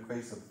love in the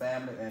face of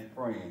family and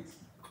friends.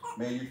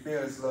 May you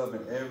feel His love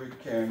in every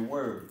caring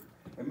word.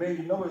 And may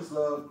you know His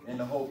love in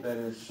the hope that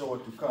it is sure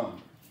to come.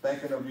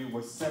 Thinking of you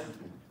with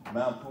sympathy,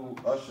 Mount Pool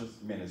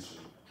Ushers Ministry.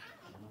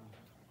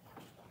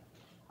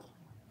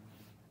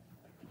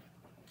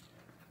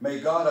 May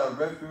God, our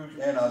refuge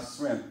and our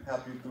strength,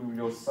 help you through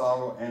your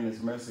sorrow, and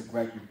His mercy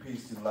grant you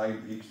peace to light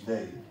each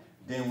day.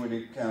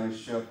 Dinwiddie County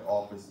Sheriff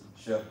Office,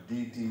 Sheriff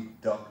D.T.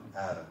 Duck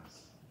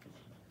Adams.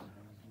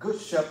 Good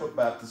Shepherd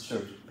Baptist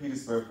Church,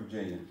 Petersburg,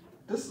 Virginia.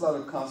 This letter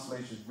of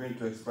consolation is written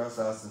to express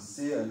our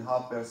sincere and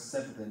heartfelt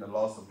sympathy in the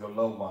loss of your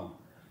loved one.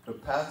 The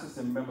pastors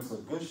and members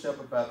of Good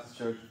Shepherd Baptist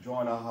Church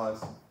join our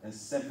hearts in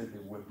sympathy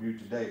with you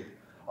today.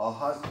 Our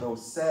hearts, though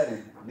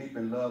saddened, leap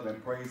in love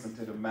and praise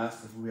unto the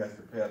Master who has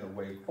prepared the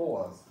way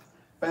for us.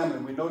 Family,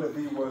 we know that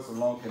these words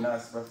alone cannot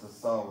express the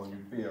sorrow you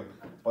feel,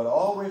 but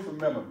always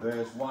remember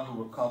there is one who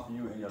will comfort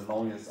you in your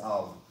loneliest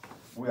hour.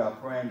 We are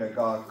praying that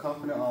God's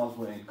comforting arms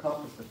will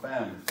encompass the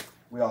family.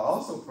 We are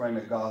also praying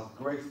that God's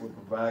grace will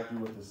provide you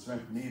with the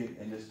strength needed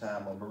in this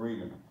time of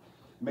bereavement.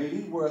 May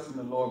these words from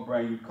the Lord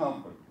bring you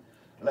comfort.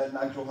 Let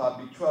not your heart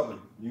be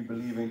troubled. You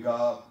believe in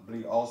God,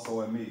 believe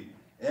also in me.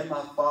 In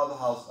my Father's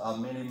house are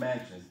many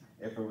mansions.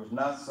 If it was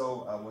not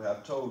so, I would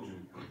have told you.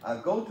 I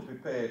go to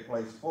prepare a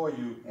place for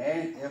you,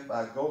 and if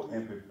I go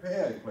and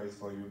prepare a place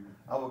for you,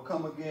 I will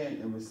come again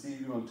and receive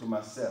you unto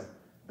myself,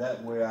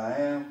 that where I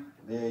am,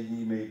 there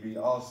ye may be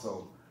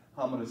also.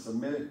 Humbly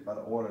submitted by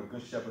the order of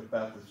Good Shepherd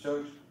Baptist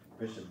Church,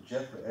 Bishop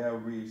Jeffrey L.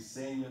 Reeves,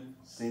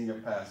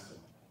 Senior Pastor.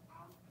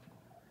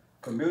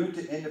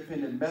 Community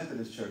Independent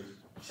Methodist Church,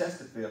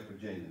 Chesterfield,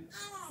 Virginia.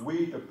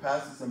 We, the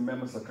pastors and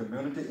members of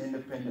Community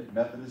Independent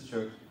Methodist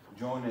Church,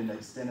 join in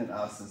extending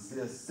our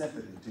sincere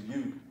sympathy to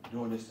you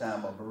during this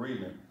time of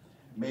bereavement.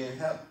 May it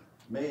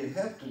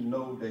help to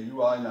know that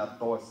you are in our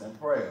thoughts and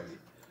prayers.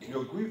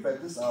 Your grief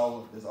at this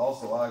hour is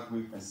also our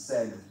grief and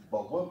sadness,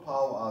 but what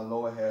power our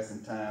Lord has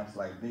in times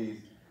like these,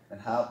 and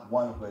how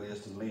wonderful it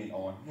is to lean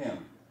on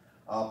Him.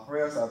 Our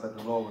prayers are that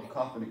the Lord will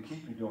comfort and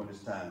keep you during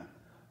this time.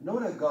 Know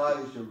that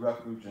God is your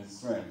refuge and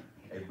strength,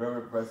 a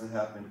very present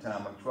help in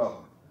time of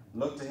trouble.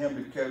 Look to Him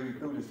to carry you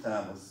through this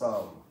time of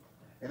sorrow.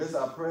 It is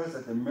our prayers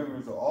that the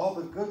memories of all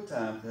the good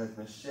times that has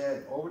been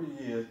shared over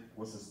the years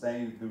will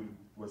sustain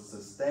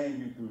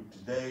you through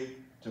today,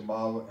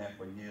 tomorrow, and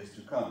for years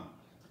to come.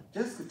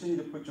 Just continue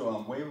to put your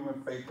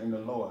unwavering faith in the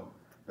Lord.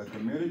 The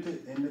Community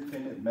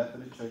Independent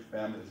Methodist Church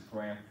family is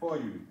praying for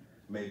you.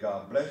 May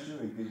God bless you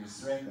and give you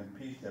strength and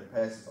peace that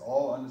passes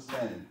all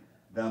understanding,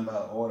 done by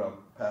the order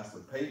of Pastor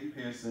Peyton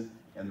Pearson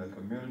and the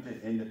Community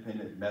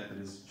Independent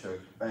Methodist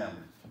Church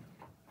family.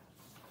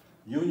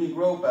 Union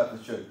Grove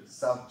Baptist Church,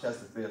 South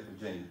Chesterfield,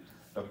 Virginia.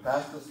 The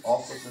pastors,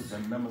 officers,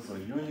 and members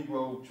of Union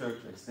Grove Church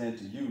extend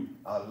to you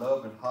our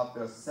love and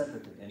heartfelt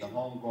sympathy in the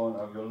homegoing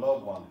of your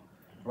loved one.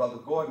 Brother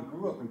Gordon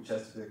grew up in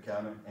Chesterfield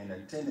County and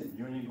attended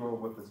Union Grove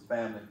with his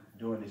family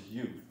during his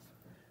youth.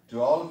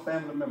 To all the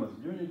family members,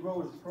 Union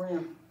Grove is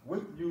praying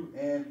with you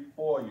and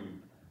for you.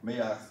 May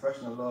our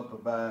expression of love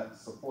provide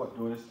support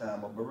during this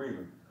time of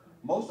bereavement.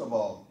 Most of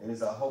all, it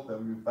is our hope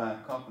that we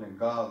find comfort in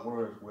God's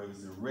word where it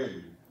is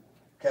written.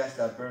 Cast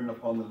thy burden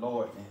upon the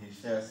Lord, and He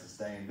shall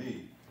sustain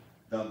thee.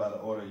 Done by the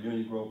order of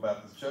Union Grove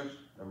Baptist Church,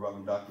 the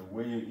Reverend Dr.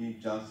 William E.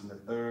 Johnson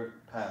III,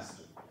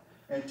 pastor.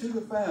 And to the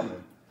family,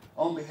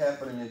 on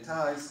behalf of the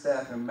entire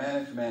staff and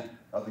management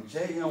of the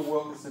J.M.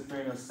 Wilkinson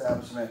Funeral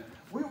Establishment,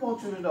 We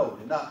want you to know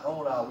that not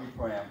only are we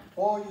praying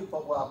for you,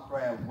 but we are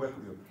praying with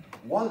you.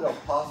 One of the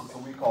apostles who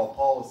we call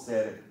Paul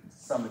said it,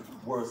 some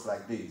words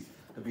like these.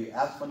 To be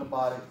absent from the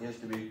body is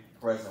to be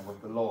present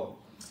with the Lord.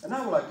 And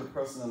I would like to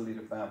personally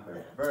lead a family.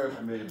 Very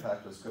familiar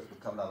passage of scripture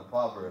coming out of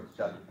Proverbs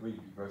chapter 3,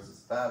 verses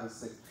 5 and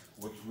 6,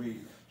 which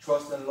read,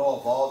 trust in the Lord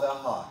with all their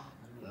heart.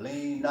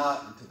 Lean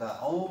not into thy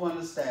own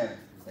understanding.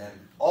 In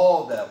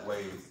all that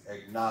ways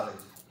acknowledge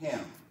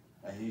him,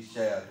 and he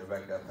shall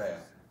direct their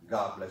path.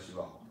 God bless you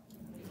all.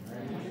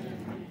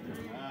 Amen.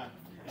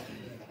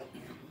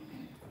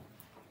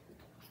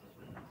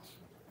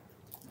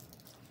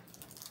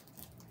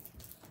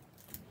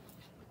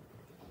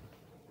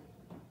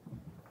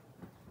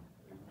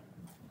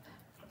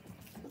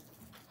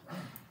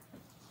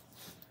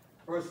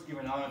 First,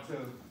 giving honor to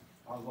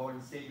our Lord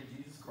and Savior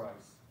Jesus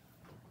Christ.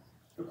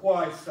 The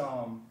quiet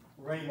psalm,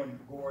 Raymond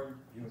Gordon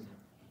Jr.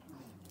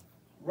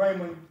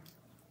 Raymond,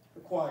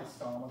 the quiet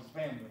psalm of his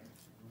family.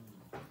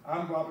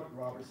 I'm Robert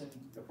Robertson,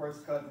 the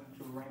first cousin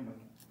to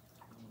Raymond.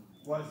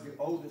 Was the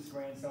oldest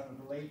grandson of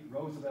the late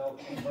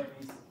Roosevelt and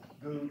Bernice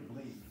Goode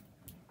Lee.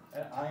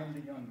 And I am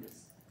the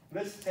youngest.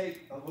 Let's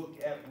take a look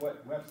at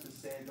what Webster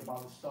says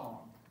about a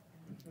storm,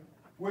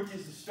 which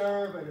is to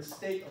serve at a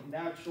state of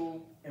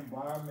natural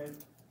environment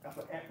of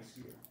an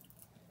atmosphere.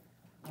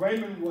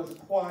 Raymond was a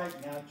quiet,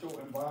 natural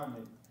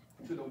environment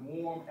to the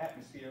warm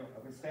atmosphere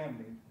of his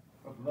family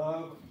of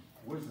love,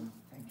 wisdom,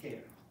 and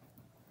care.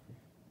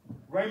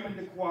 Raymond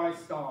the Quiet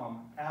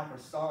Storm Alpha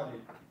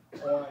started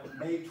on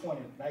May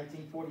 20,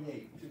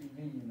 1948, to the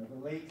union of the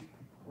late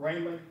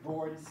Raymond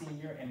Gordon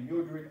Sr. and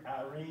Mildred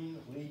Irene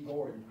Lee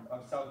Gordon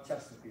of South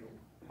Chesterfield.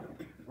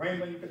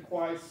 Raymond the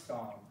Quiet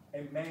Storm,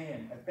 a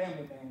family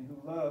man who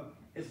loved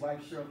his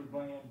wife Shirley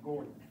Bland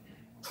Gordon,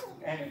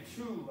 and a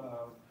true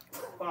love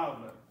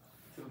father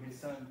to his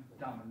son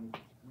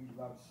Dominique, we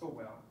loved so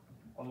well,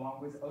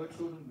 along with other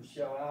children,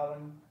 Michelle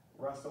Allen,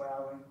 Russell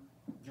Allen,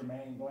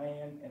 Jermaine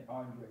Bland, and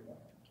Andre Bland.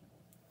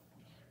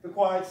 The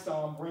Quiet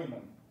Storm,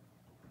 Raymond,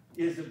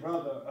 is the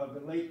brother of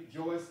the late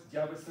Joyce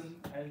Jefferson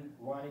and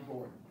Ronnie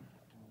Gordon,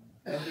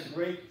 and the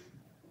great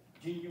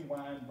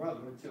genuine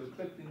brother to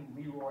Clifton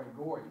Leroy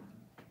Gordon.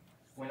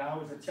 When I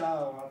was a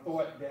child, I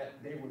thought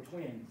that they were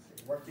twins.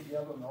 They worked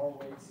together and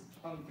always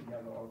hung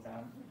together all the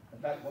time. In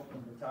fact, both of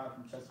them retired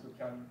from Chesterfield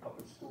County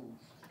Public Schools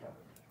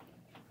together.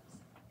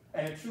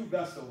 And a true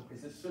vessel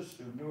is his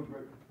sister,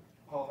 Mildred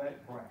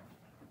Paulette Brown,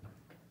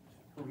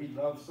 who he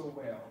loved so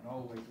well and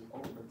always was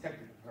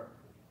overprotective of her.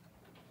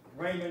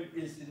 Raymond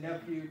is the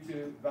nephew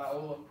to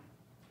Viola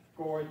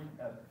Gordon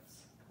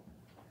Evans.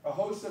 A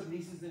host of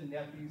nieces and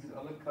nephews and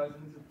other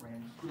cousins and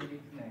friends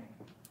created the name.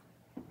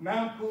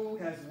 Mount Poole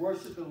has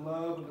worshipped the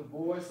love of the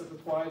voice of the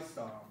Quiet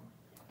Storm,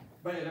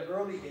 but at an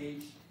early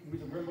age, he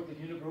was a member of the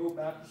Union Grove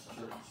Baptist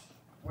Church,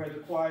 where the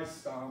Quiet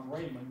Storm,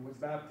 Raymond, was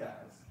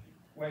baptized,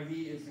 where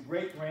he is the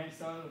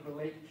great-grandson of the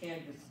late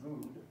Candace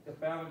Goode, the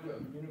founder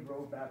of the Union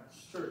Grove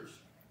Baptist Church,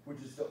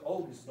 which is the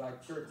oldest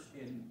black church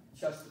in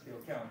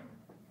Chesterfield County,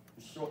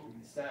 shortly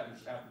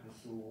established after the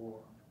Civil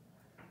War.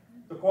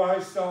 The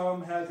Quiet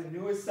Storm has a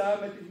new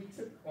assignment that he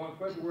took on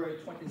February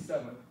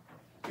 27,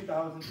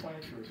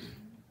 2023.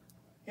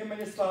 Him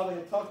and his father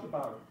had talked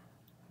about it,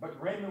 but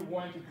Raymond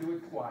wanted to do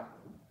it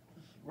quietly.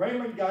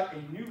 Raymond got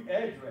a new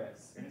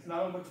address, and it's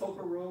not on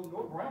Matoka Road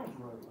nor Browns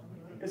Road.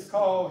 It's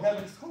called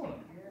Heaven's Corner,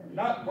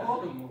 not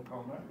Baltimore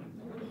Corner.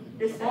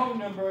 His phone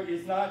number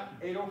is not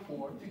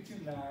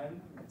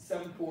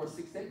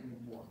 804-229-7468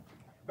 anymore.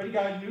 But he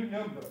got a new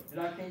number that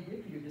I can't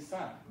give you this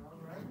time.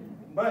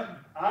 But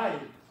I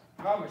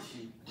promise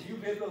you, if you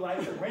live the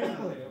life that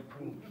Raymond lived,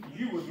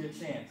 you will get a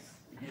chance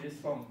to get his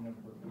phone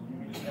number when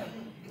you reach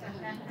heaven.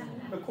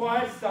 The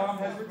Quiet Storm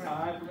has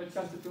retired from the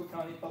Chesterfield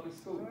County Public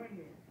School,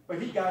 but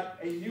he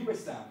got a new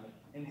assignment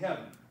in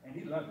heaven, and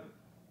he loved it.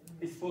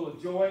 It's full of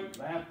joy,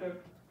 laughter,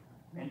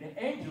 and the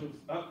angels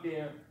up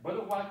there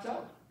better watch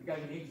out. We got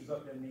an angels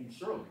up there named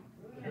Shirley.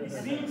 He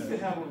seems to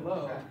have a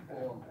love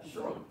for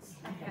Shirley's.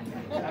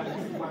 After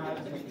his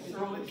wives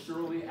named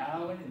Shirley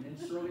Allen, and then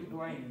Shirley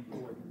Blaine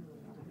Gordon.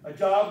 A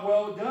job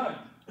well done.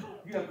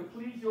 You have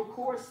completed your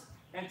course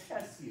and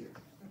test here.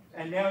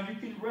 And now you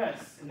can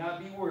rest and not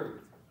be worried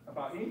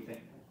about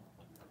anything.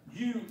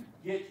 You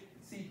get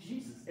to see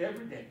Jesus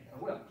every day.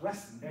 And what a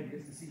blessing that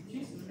is to see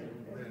Jesus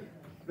every day.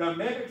 The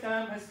mega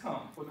time has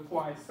come for the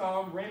Quiet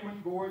Storm,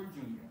 Raymond Gordon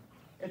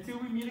Jr. Until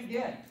we meet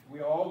again,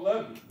 we all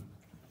love you.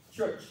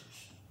 Church,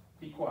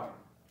 be quiet.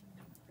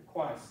 The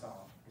Quiet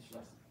Storm is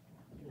resting.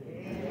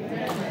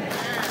 Amen.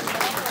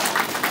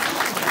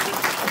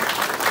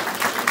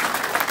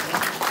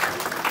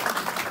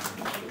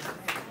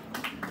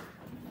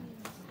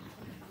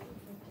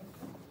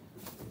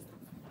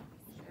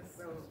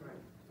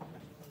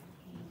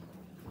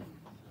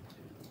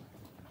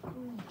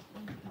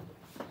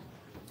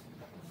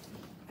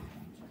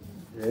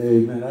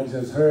 Amen. I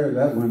just heard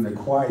that one, the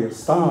Quiet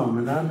Storm,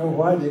 and I know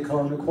why they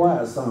call him the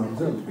Quiet Storm,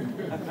 too.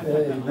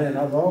 Amen.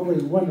 I've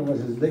always wondered what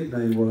his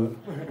nickname was.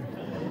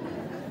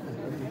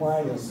 The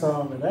Quiet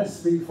Storm, and that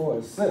speaks for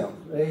itself.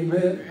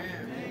 Amen.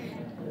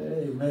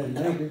 Amen.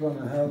 Now we're going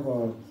to have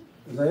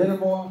Is there any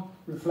more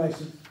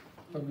reflections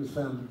from this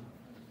family?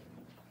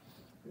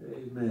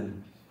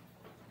 Amen.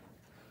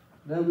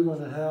 Now we're going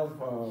to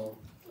have a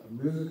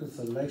musical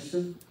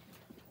selection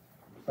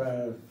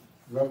by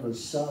Reverend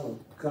Charlotte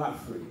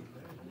Godfrey.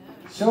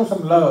 Show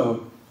some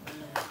love.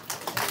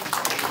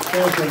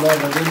 Show some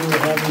love, and then we'll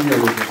have the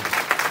eulogy.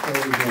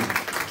 Amen.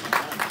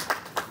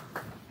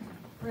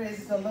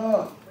 Praise the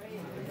Lord.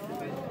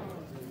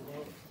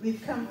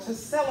 We've come to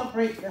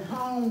celebrate the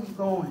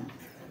homegoing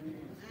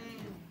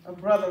of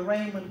Brother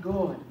Raymond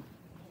Gordon.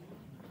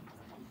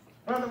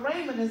 Brother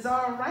Raymond is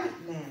all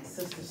right now,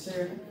 Sister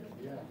Shirley,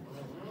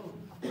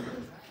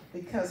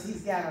 because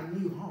he's got a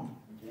new home,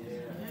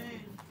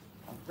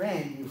 a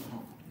brand new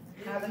home.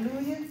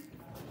 Hallelujah.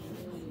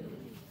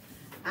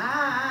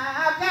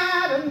 I've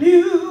got a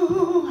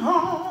new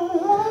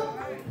home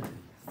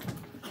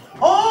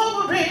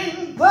over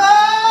in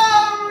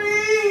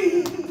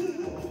glory,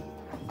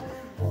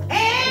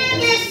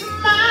 and it's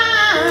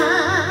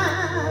mine,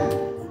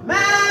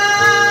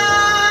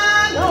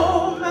 mine,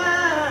 oh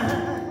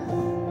mine.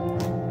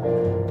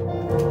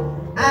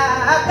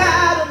 I've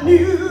got a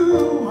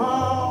new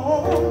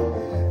home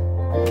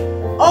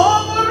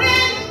over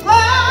in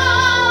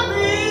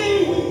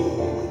glory,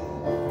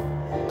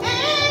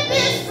 and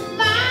it's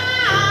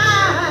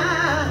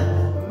mine,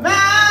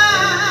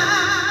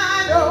 mine.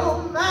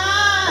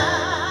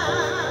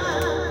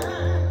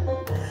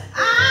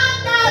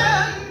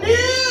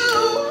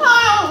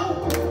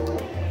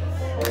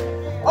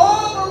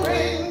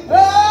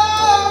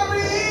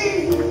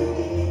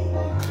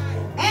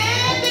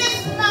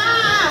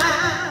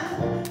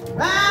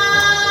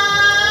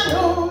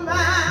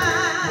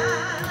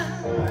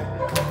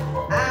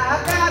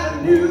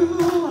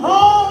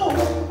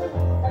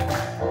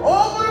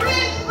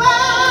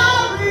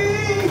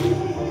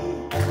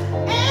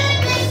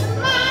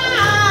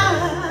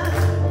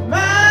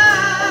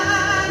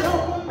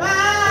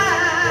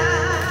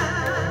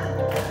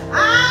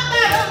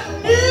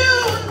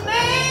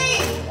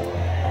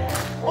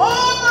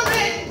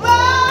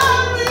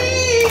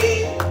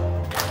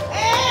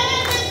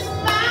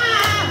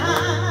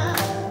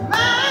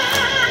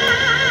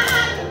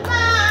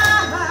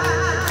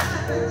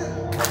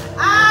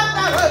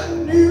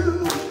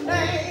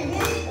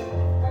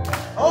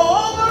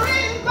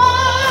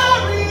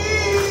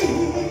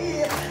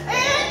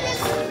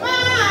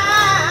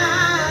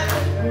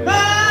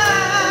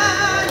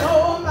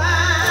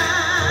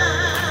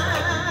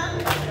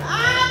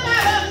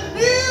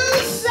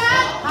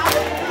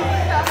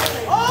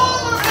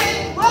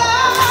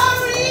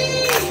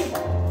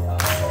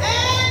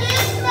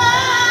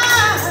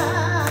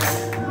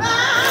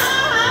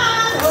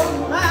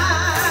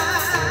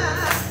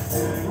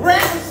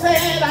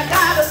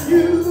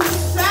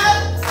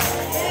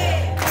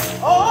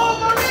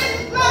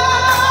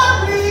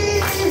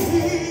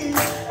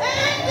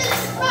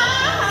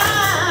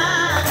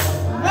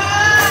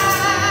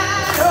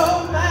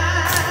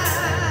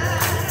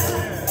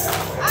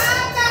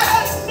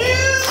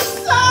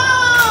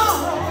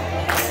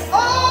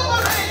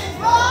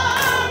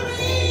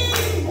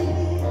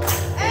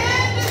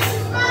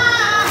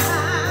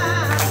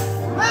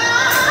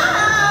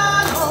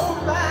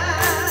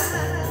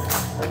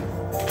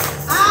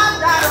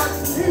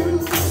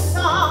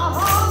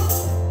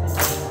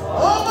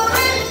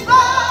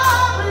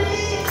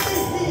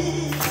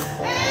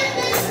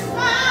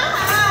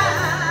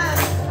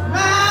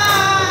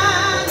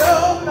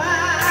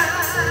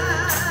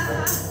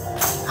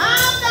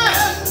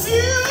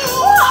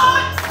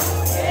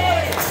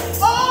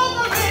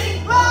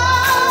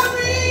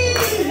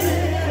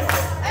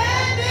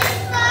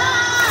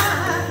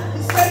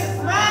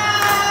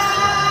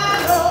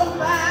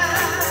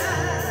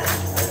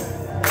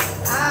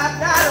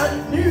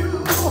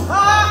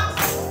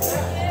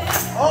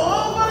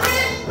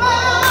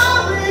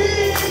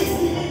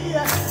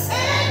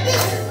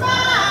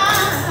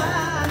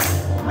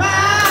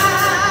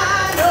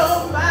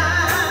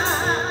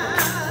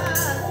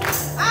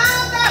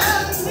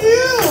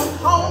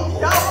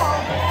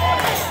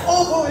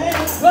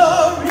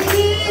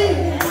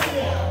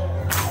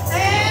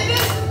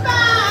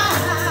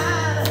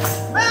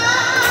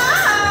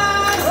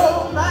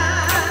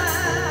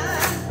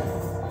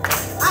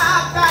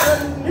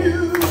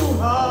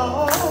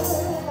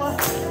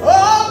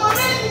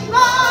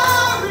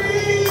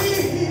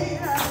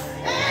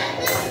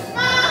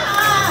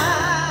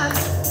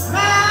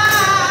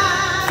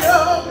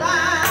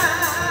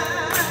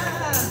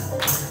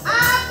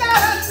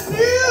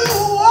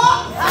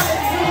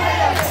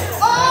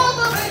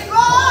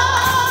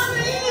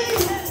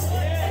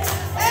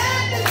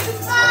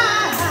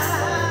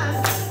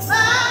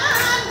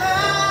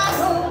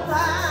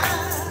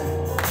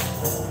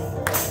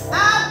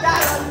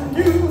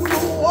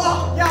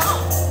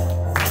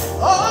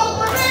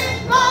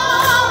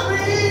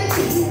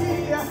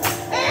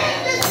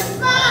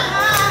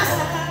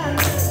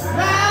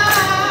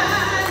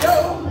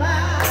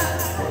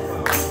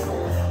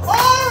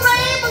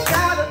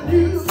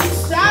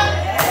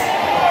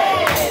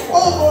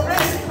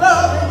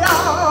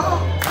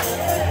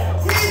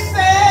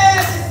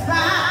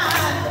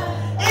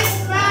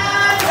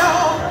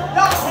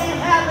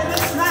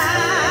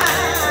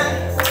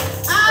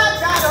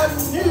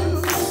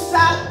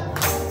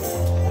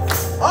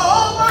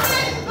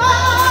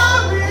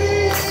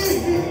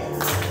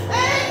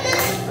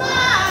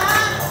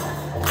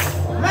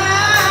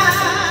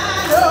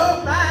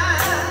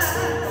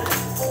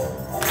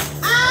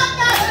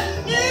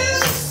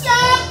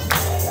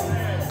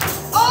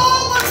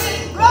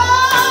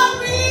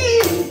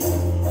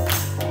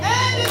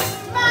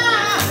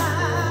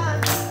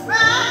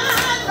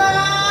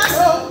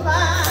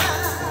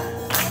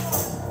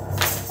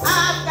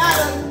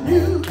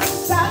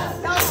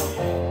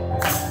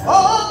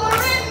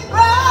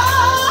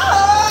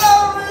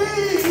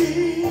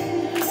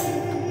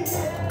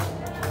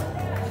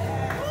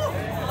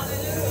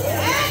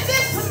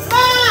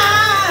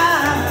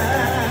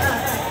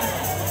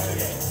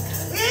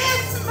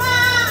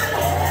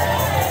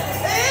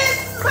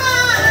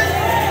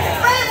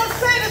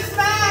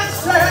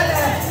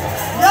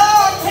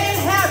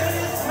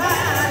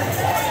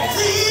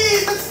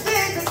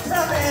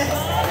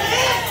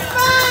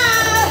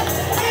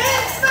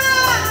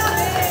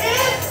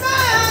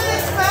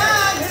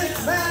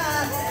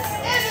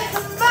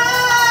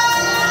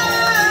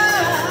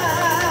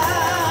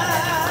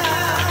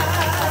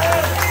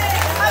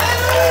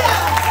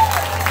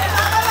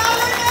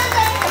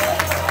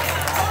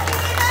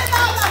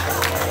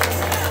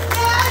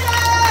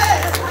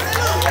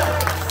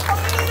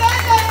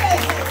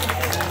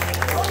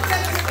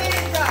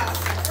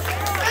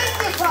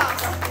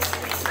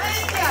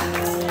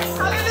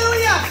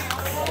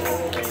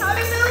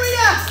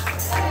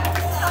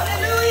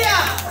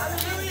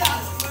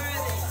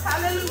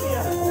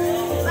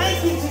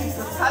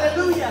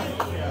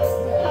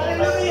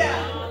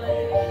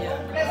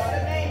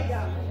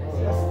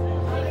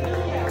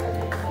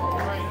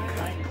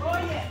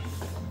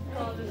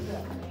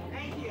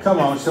 Come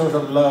on, show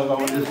some love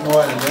on this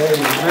morning.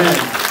 Amen.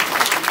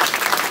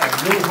 A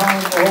new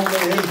home over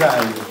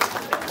anxiety.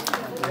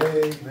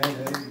 Amen,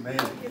 amen.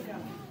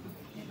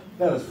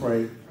 Let us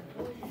pray.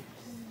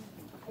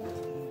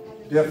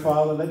 Dear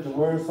Father, let the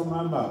words of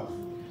my mouth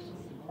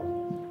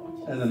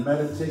and the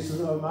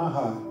meditations of my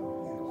heart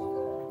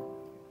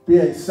be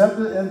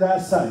accepted in thy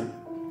sight.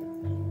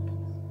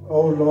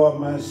 O Lord,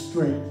 my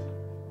strength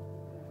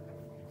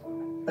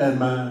and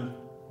my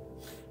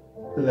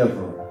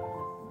deliverer.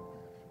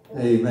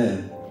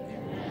 Amen.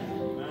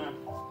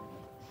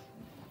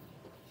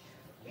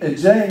 And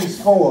James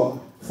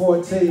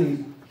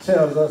 4:14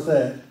 tells us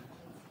that,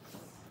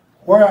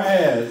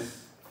 whereas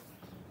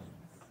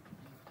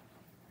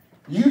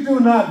you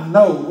do not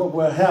know what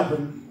will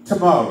happen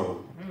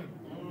tomorrow.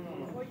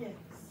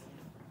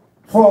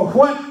 For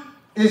what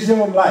is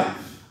your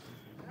life?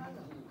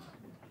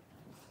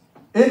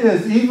 It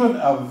is even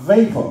a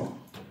vapor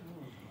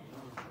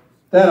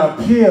that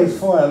appears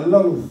for a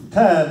little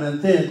time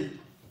and then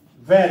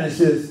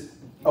vanishes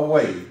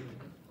away.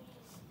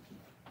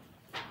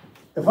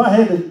 If I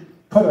had to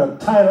put a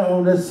title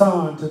on this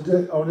song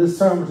today, on this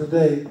sermon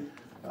today,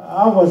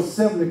 I would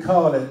simply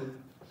call it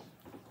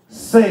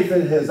 "Safe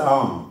in His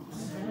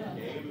Arms."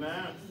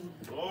 Amen.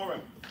 Glory.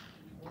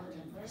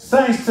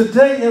 Saints,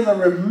 today is a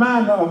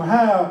reminder of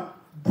how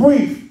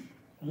brief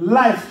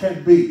life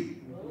can be.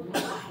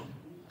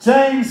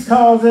 James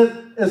calls it,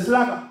 it's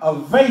like a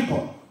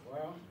vapor.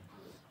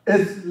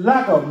 It's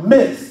like a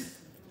mist.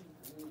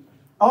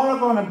 Only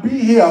going to be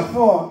here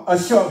for a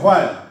short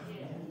while.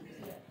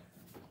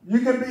 You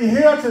can be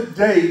here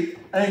today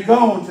and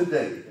gone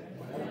today.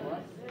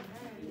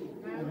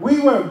 We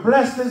were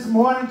blessed this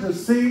morning to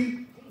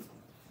see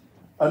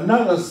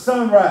another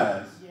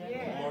sunrise.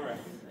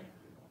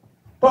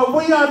 But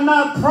we are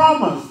not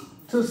promised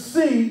to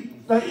see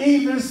the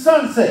evening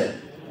sunset.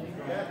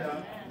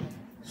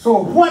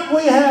 So what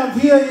we have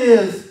here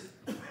is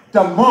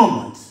the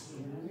moment.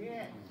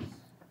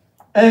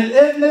 And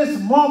in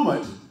this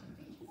moment,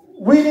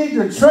 we need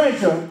to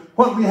treasure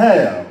what we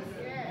have.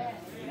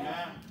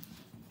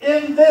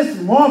 In this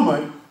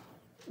moment,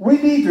 we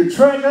need to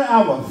treasure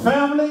our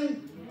family.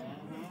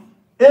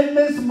 In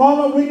this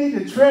moment, we need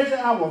to treasure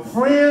our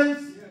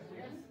friends.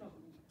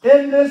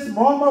 In this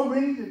moment,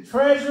 we need to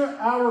treasure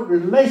our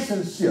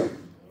relationship.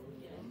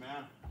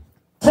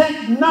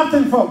 Take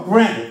nothing for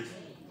granted.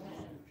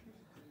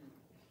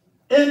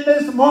 In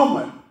this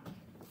moment,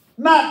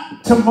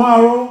 not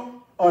tomorrow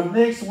or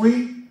next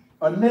week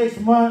or next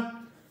month,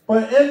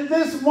 but in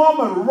this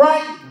moment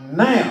right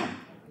now,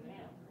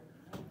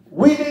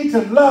 we need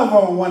to love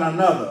on one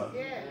another.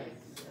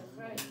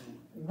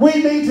 We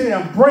need to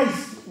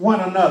embrace one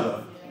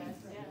another.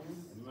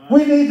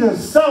 We need to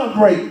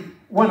celebrate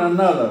one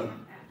another.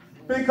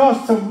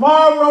 Because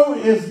tomorrow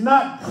is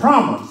not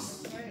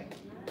promised.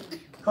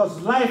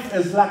 Because life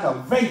is like a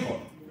vapor.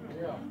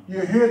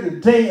 You're here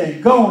today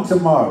and gone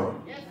tomorrow.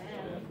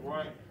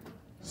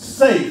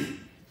 Safe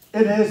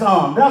in His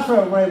arms. That's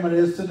where Raymond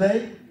is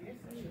today.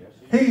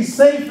 He's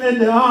safe in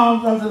the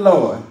arms of the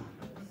Lord.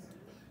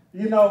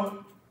 You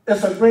know,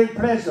 it's a great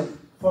pleasure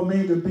for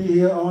me to be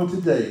here on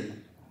today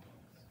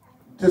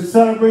to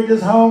celebrate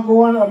this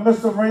homegoing of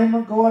Mr.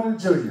 Raymond Gordon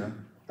Jr.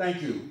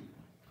 Thank you.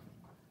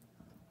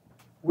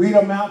 We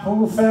the Mount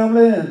Pool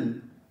family,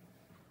 and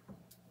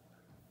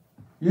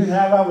you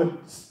have our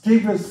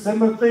deepest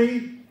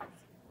sympathy.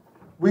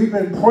 We've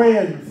been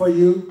praying for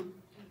you.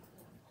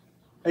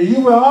 And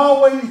you will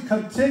always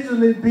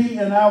continually be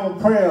in our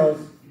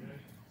prayers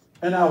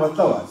and our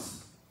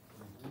thoughts.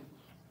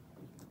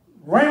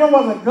 Raymond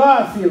was a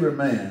God-fearing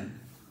man.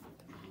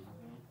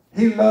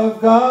 He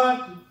loved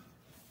God.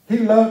 He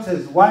loved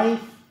his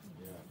wife.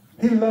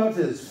 He loved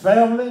his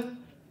family.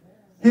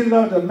 He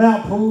loved the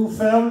Mount Pool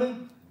family.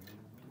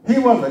 He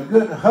was a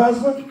good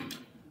husband.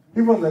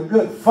 He was a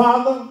good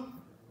father.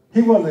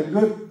 He was a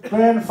good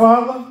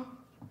grandfather.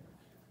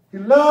 He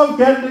loved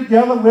getting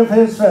together with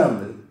his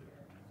family.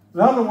 In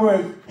other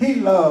words, he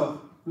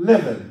loved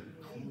living.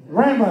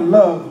 Raymond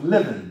loved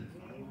living.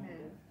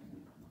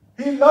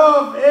 He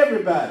loved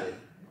everybody.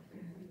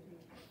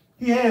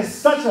 He had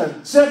such a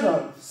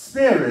gentle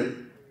spirit.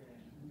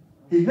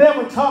 He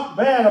never talked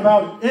bad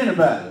about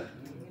anybody.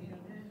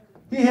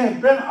 He had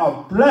been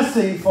a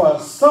blessing for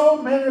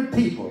so many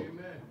people.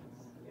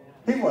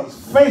 He was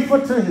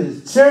faithful to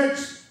his church.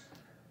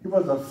 He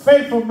was a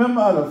faithful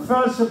member of the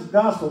Fellowship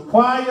Gospel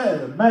Choir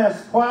and the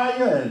Mass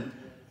Choir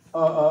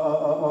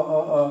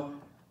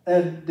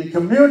and the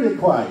community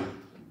choir.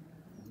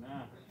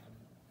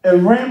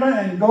 And Raymond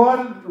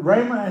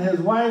and his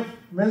wife,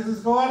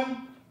 Mrs.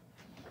 Gordon,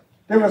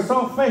 they were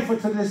so faithful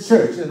to this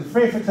church and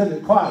faithful to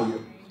the choir.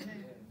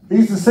 He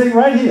used to sing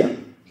right here.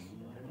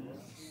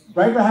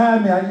 Right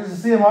behind me. I used to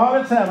see him all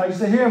the time. I used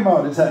to hear him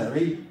all the time.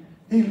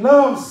 He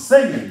loved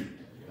singing.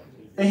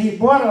 And he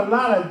brought a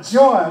lot of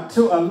joy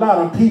to a lot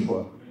of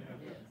people.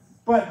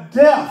 But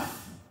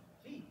death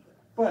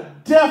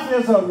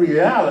is a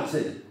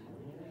reality.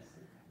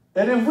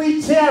 And if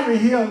we tarry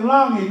here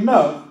long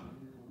enough,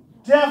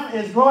 death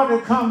is going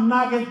to come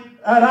knocking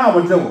at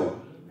our door.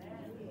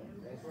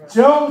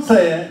 Job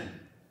said,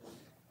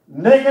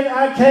 naked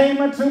I came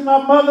into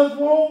my mother's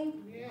womb,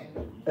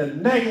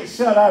 and naked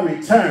shall I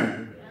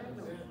return.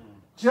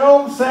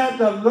 Job said,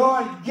 the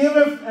Lord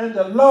giveth and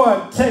the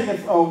Lord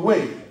taketh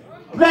away.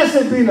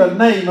 Blessed be the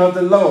name of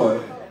the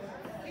Lord.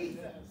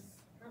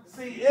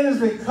 See, it is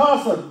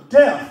because of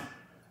death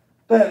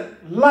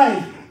that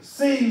life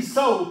seems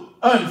so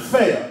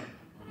unfair.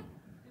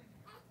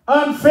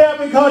 Unfair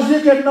because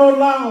you can no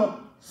longer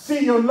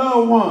see your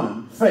loved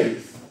one's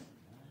face.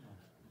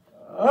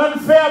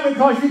 Unfair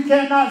because you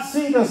cannot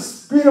see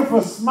the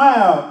beautiful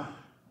smile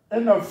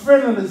and the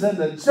friendliness and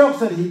the jokes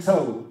that he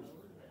told.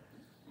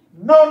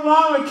 No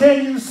longer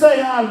can you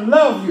say, I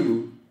love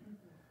you.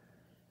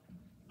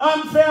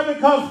 Unfair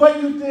because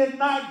what you did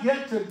not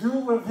get to do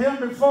with him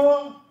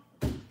before,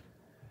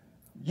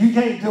 you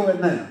can't do it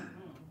now.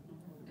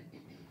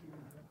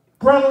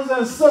 Brothers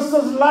and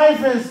sisters,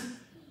 life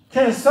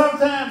can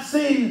sometimes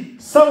seem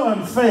so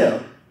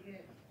unfair.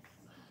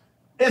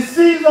 It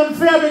seems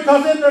unfair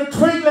because in the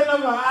twinkling of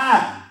an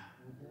eye,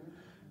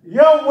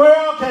 your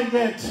world can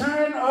get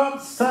turned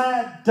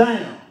upside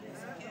down.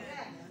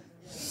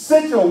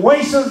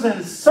 Situations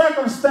and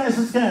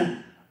circumstances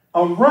can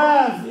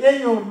arise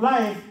in your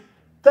life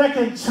that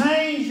can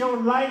change your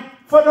life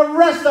for the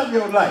rest of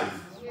your life.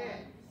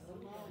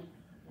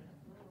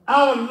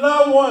 Our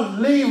loved ones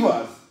leave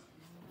us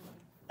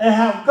and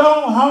have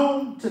gone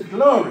home to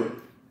glory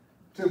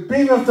to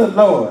be with the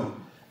Lord.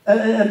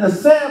 And the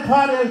sad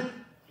part is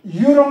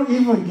you don't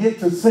even get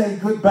to say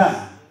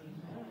goodbye.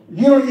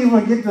 You don't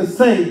even get to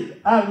say,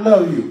 I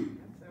love you.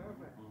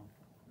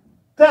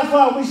 That's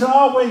why we should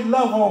always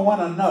love on one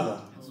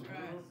another.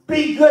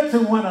 Be good to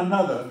one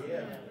another.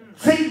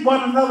 Treat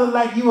one another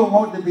like you would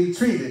want to be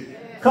treated.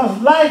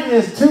 Because life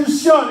is too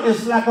short.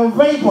 It's like a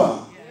vapor.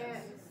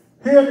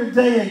 Here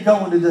today and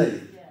gone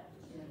today.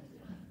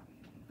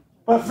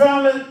 But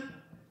family,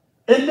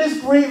 in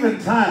this grieving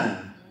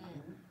time,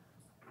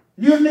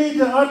 you need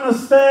to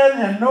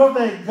understand and know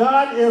that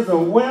God is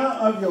aware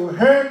of your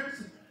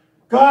hurts.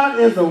 God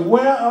is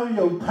aware of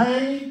your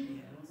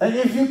pain. And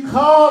if you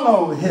call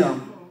on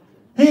him,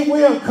 he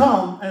will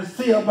come and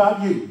see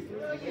about you.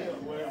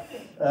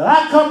 And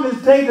I come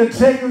this day to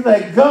tell you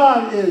that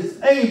God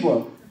is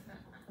able.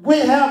 We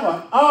have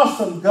an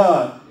awesome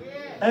God.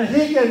 And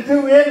he can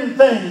do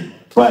anything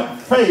but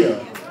fail.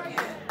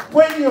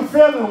 When you're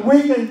feeling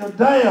weak and you're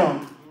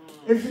down,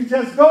 if you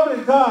just go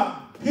to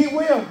God, he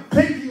will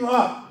pick you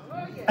up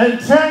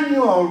and turn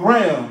you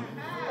around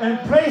and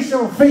place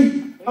your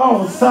feet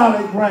on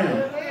solid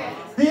ground.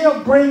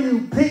 He'll bring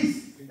you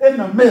peace in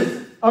the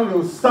midst of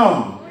your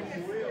storm.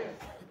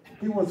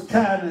 He was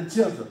kind and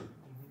gentle.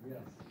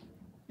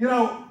 You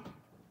know,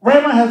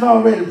 Raymond has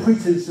already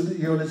preached his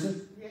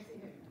eulogy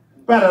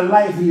about a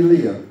life he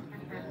lived.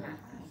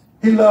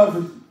 He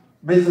loved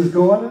Mrs.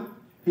 Gordon.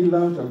 He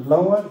loved the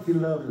Lord. He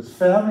loved his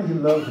family. He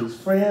loved his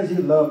friends. He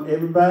loved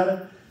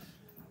everybody.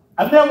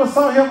 I never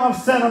saw him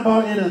upset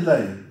about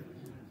anything.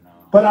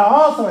 But I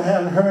also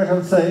have heard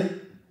him say,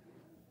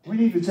 we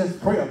need to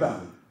just pray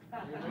about it.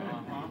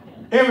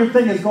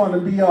 Everything is going to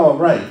be all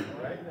right.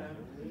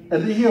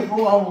 And then he'll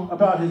go on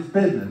about his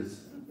business.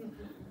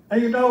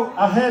 And you know,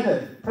 I had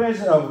the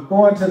pleasure of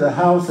going to the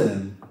house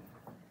and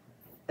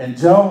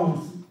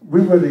Jones,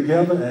 we were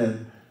together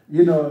and,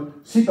 you know,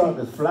 she got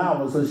the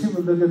flowers. So she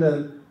was looking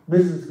at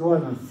Mrs.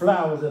 Gordon's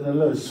flowers and the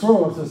little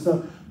shrubs and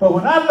stuff. But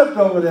when I looked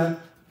over there,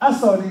 I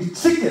saw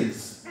these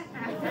chickens.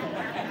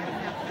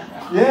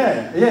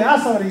 Yeah,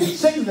 I saw these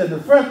chickens, and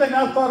the first thing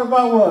I thought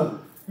about was,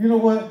 you know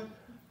what?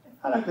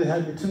 I'd like to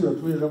have you 2 or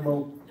 3 of them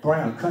old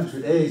brown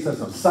country eggs and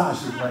some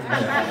sausage right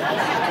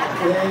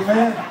now.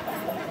 Amen.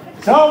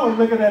 John was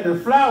looking at the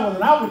flowers,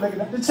 and I was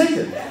looking at the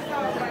chickens.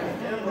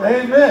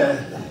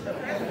 Amen.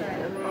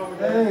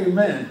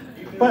 Amen.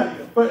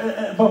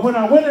 But when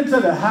I went into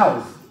the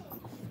house,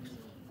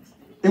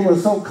 it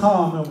was so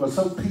calm and was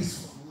so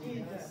peaceful.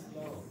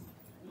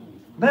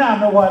 Now I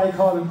know why they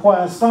call him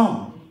Quiet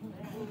Storm.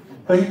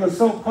 But he was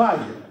so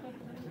quiet.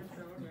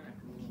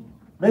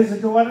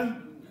 Mrs.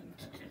 Gordon,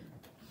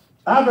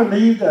 I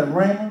believe that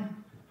Raymond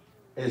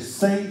is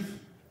safe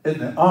in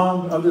the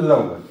arms of the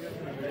Lord.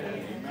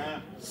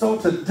 So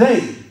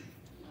today,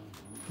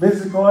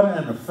 Mrs. Gordon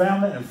and the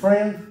family and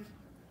friends,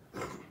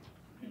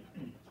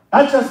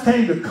 I just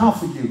came to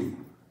comfort you.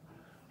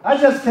 I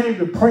just came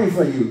to pray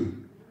for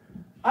you.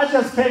 I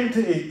just came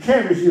to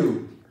encourage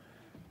you.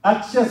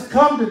 I just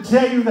come to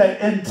tell you that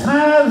in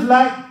times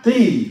like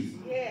these,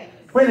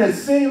 when it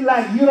seems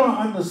like you don't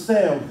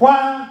understand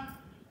why,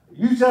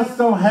 you just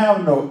don't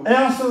have no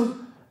answers,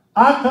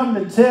 I come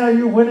to tell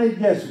you when it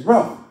gets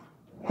rough,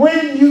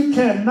 when you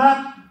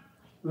cannot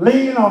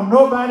lean on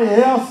nobody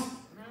else,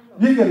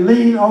 you can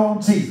lean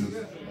on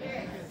Jesus.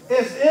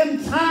 It's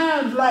in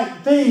times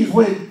like these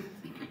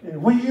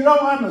when you don't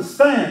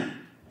understand,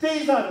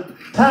 these are the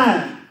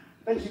times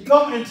that you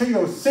go into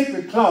your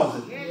secret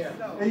closet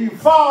and you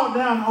fall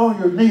down on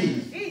your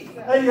knees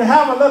and you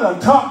have a little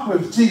talk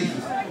with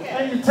Jesus.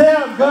 And you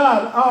tell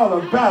God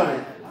all about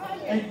it.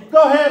 And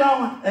go ahead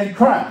on and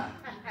cry.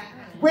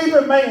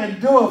 Weeping may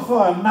endure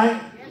for a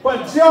night,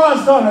 But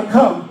joy's going to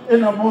come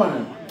in the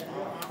morning.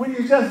 When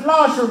you just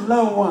lost your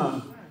loved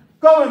one,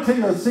 go into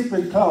your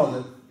secret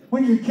closet.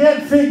 When you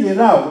can't figure it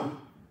out,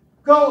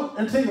 go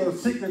into your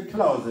secret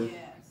closet.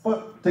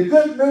 But the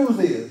good news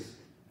is,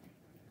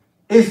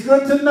 it's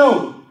good to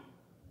know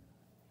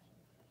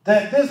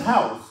that this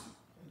house,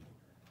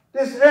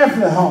 this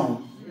earthly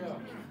home,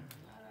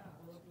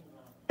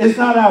 is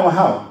not our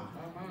house.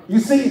 You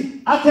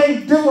see, I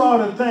can't do all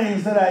the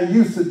things that I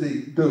used to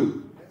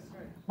do.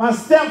 My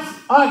steps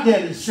are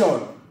getting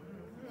shorter.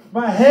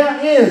 My hair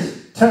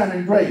is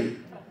turning gray.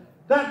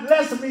 That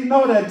lets me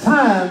know that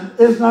time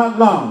is not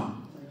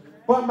long.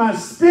 But my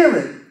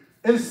spirit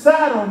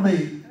inside of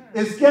me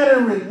is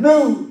getting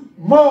renewed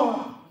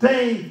more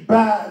day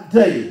by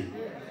day.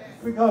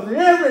 Because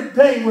every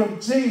day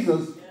with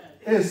Jesus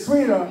is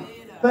sweeter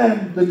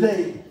than the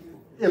day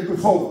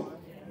before.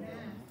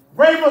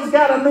 Raymond's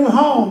got a new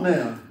home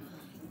now,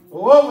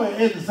 over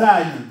in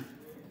Zion.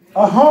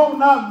 A home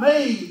not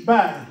made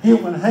by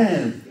human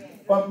hands,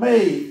 but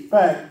made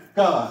by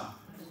God.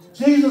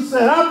 Jesus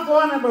said, I'm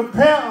going to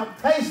prepare a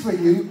place for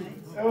you.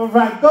 And if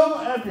I go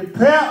and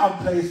prepare a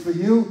place for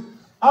you,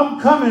 I'm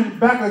coming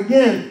back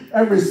again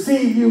and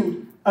receive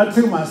you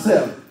unto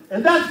myself.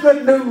 And that's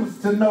good news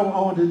to know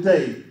on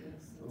today.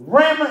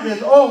 Raymond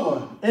is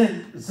over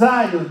in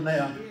Zion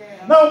now.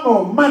 No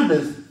more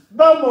Mondays,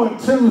 no more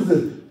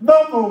Tuesdays,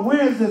 no more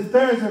Wednesdays,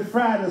 Thursdays,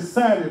 Fridays,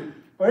 Saturdays.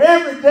 But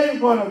every day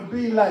going to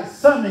be like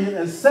Sunday,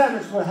 and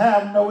Sabbath will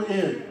have no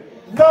end.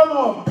 No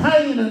more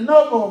pain and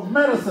no more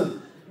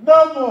medicine.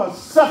 No more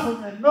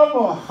suffering, no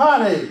more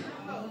heartache.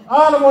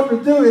 All I want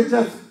to do is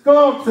just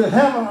go to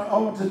heaven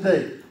on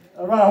today.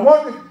 All right, I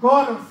want the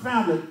God and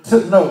family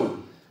to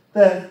know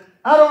that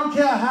I don't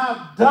care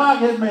how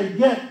dark it may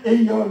get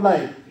in your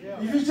life.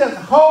 If you just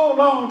hold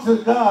on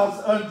to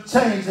God's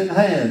unchanging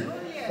hand.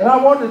 And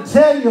I want to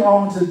tell you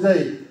on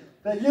today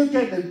that you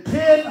can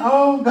depend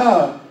on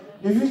God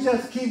if you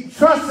just keep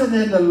trusting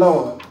in the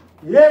Lord.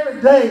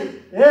 Every day,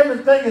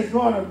 everything is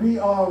going to be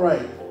all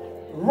right.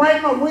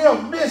 Raymond,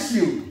 we'll miss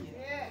you.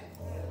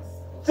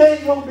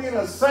 Things won't be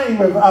the same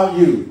without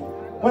you.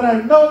 But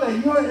I know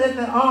that you're in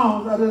the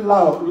arms of the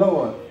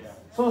Lord.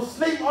 So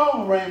sleep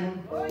on,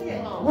 Raymond.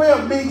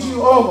 We'll meet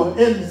you over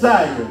in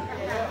Zion.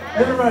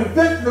 And the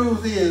good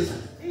news is,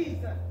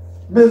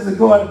 Mrs.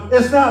 Gordon,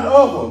 it's not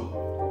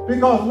over.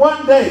 Because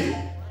one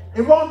day,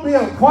 it won't be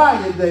a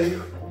quiet day.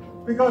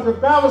 Because the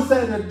Bible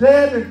said the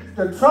dead,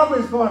 the trumpet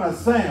is going to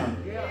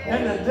sound.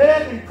 And the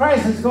dead in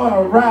Christ is going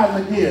to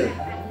rise again.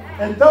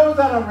 And those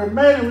that are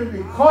remaining will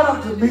be caught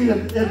up to meet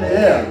him in the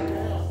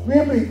air.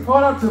 We'll be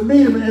caught up to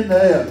meet him in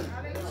the air.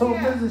 So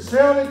Mrs.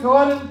 Shirley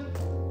Gordon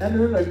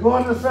and the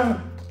Gordon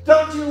family,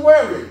 don't you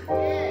worry.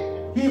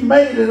 He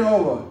made it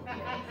over.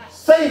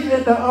 Safe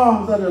in the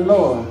arms of the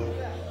Lord.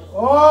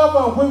 Oh,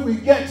 but when we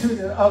get to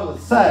the other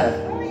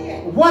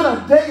side, what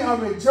a day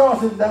of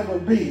rejoicing that will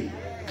be.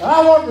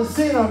 I want to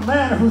see the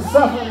man who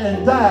suffered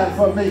and died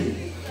for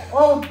me.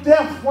 Oh,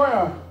 death,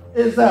 where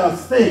is our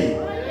sting?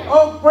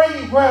 Oh,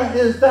 grave, where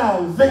is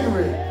thou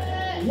victory?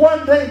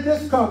 One day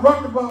this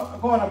corruptible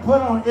is going to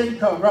put on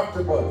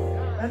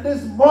incorruptible. And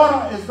this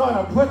mortal is going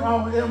to put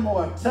on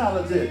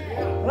immortality.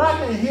 And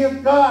I can hear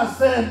God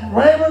saying,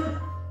 Raymond,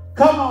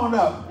 come on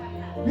up.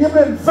 You've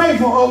been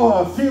faithful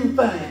over a few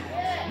things.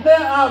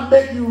 Now I'll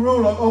make you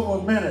ruler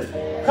over many.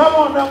 Come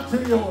on up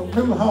to your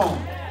new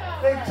home.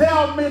 They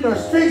tell me the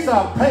streets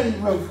are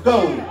paved with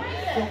gold.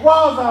 The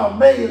walls are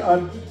made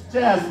of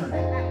jasmine.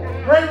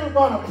 Raymond's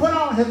going to put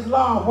on his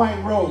long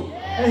white robe.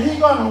 And he's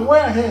going to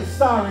wear his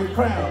starry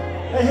crown.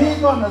 And he's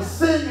going to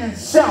sing and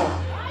shout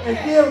and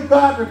give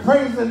God the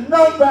praise, and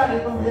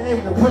nobody's going to be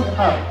able to put him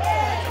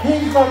out.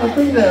 He's going to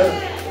be there.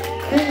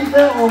 He's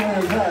there over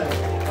his life.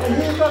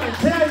 And he's going to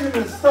tell you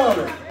the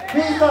story.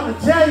 He's going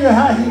to tell you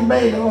how he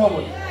made it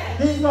over.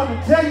 He's going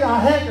to tell you I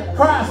had to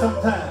cry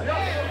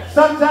sometimes.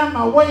 Sometimes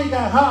my way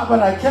got hard, but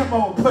I kept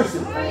on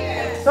pushing.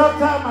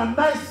 Sometimes my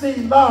nights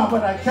seemed long,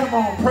 but I kept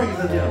on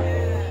praising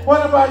him.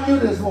 What about you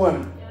this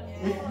morning?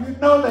 If you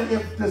know that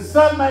if the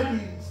sun might be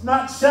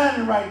not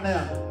shining right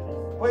now,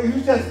 well,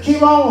 you just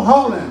keep on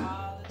holding.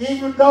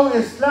 Even though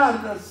it's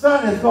cloudy, the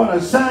sun is going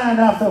to shine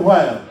after a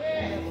while.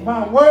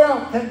 My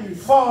world can be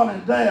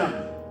falling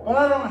down, but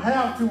I don't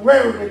have to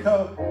worry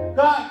because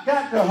God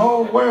got the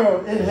whole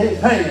world in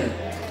his hand.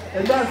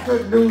 And that's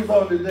good news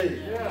on today.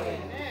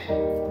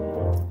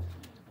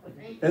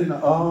 In the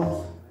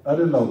arms of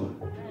the Lord.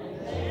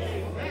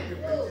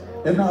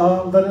 In the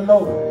arms of the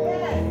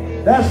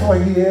Lord. That's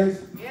where he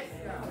is.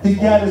 He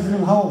got his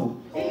new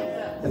home.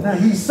 And now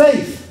he's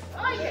safe.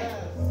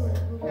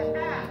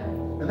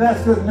 And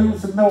that's good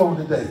news to know on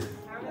today.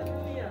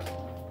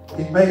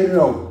 He made it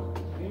over.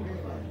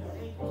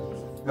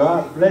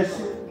 God bless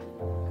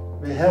you.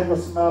 May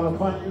heaven smile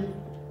upon you.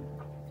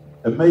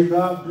 And may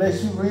God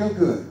bless you real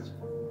good.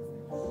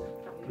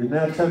 We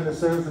now turn the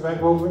service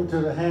back over into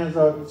the hands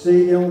of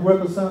J.M.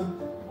 Wilkerson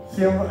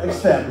Funeral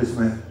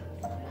Establishment.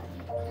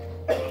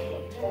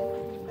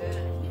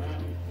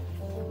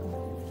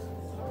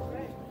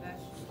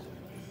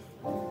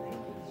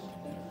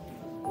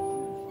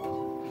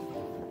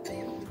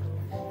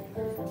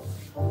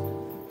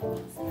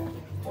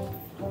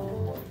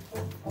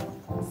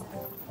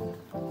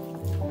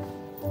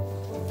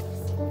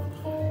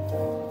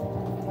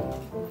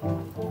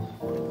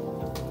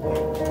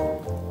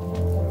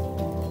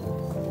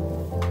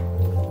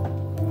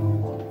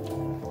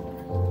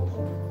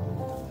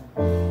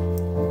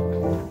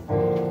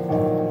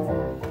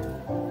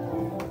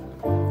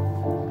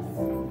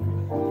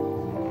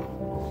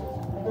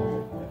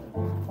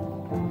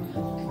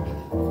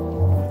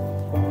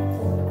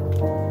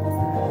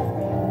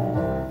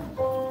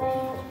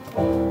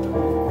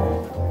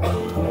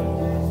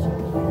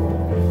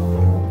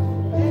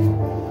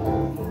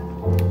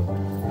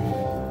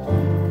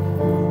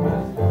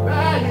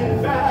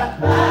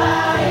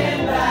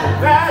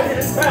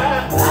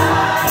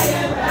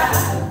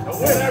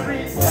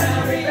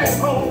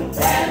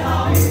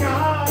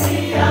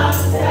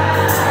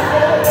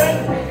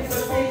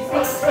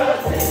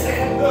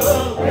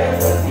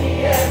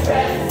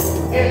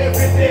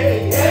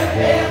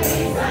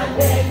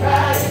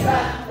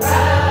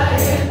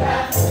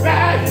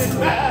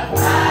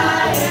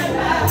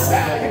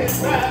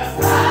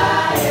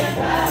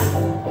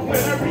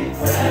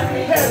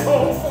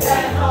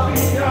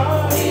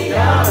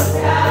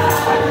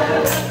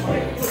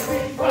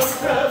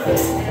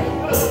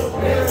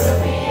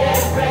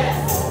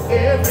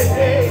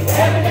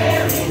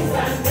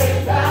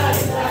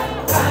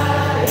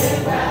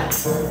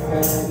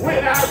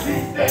 When I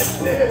reach that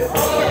city,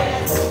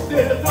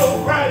 there's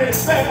no right and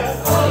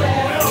fast.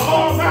 When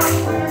all my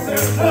friends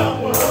and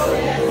loved ones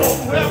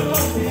don't ever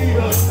be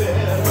up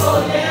there.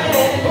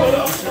 Don't put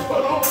up and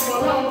put on my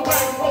long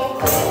white coat.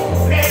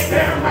 Lay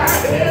down my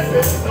head,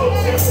 there's no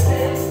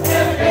sympathy.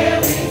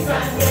 Every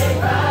Sunday,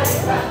 by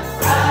and by,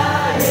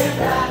 by and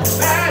by,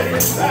 by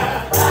and by,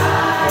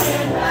 by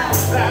and by,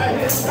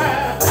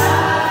 by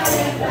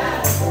and by.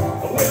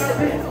 When I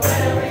reach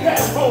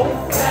that home,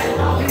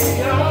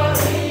 beyond.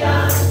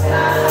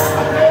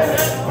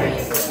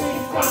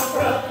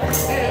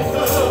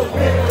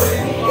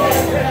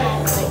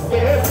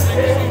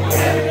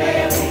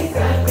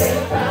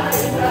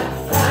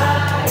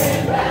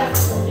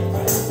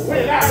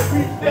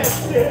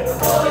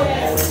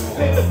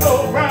 There's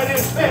no right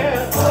and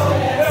fair.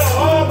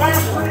 All my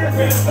friends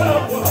and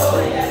loved ones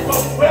so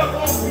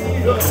welcome me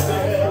up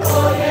there.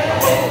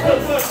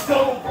 Cause what's so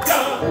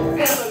young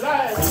and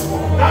alive,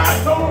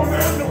 I don't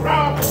learn to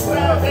rob the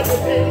clouds every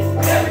day.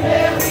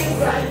 Every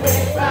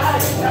Sunday, by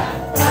and by,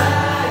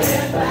 by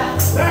and by,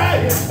 by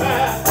and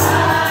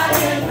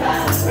by,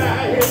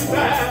 by and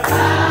by,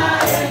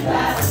 by and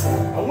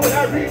by. When I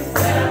reach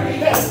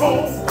that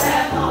home,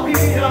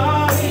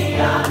 beyond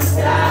the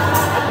sky,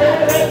 I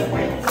better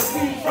wait to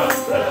see from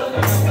love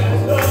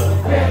and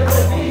love,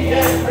 melody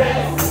and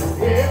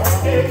rest.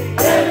 Every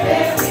day,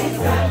 every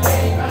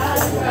Sunday, by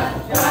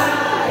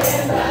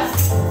and by.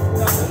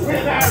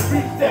 When I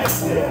reach that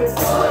city,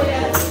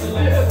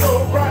 there's no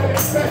bright and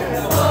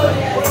fast.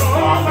 When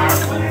all my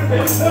friends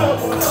and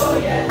loved ones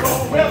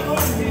don't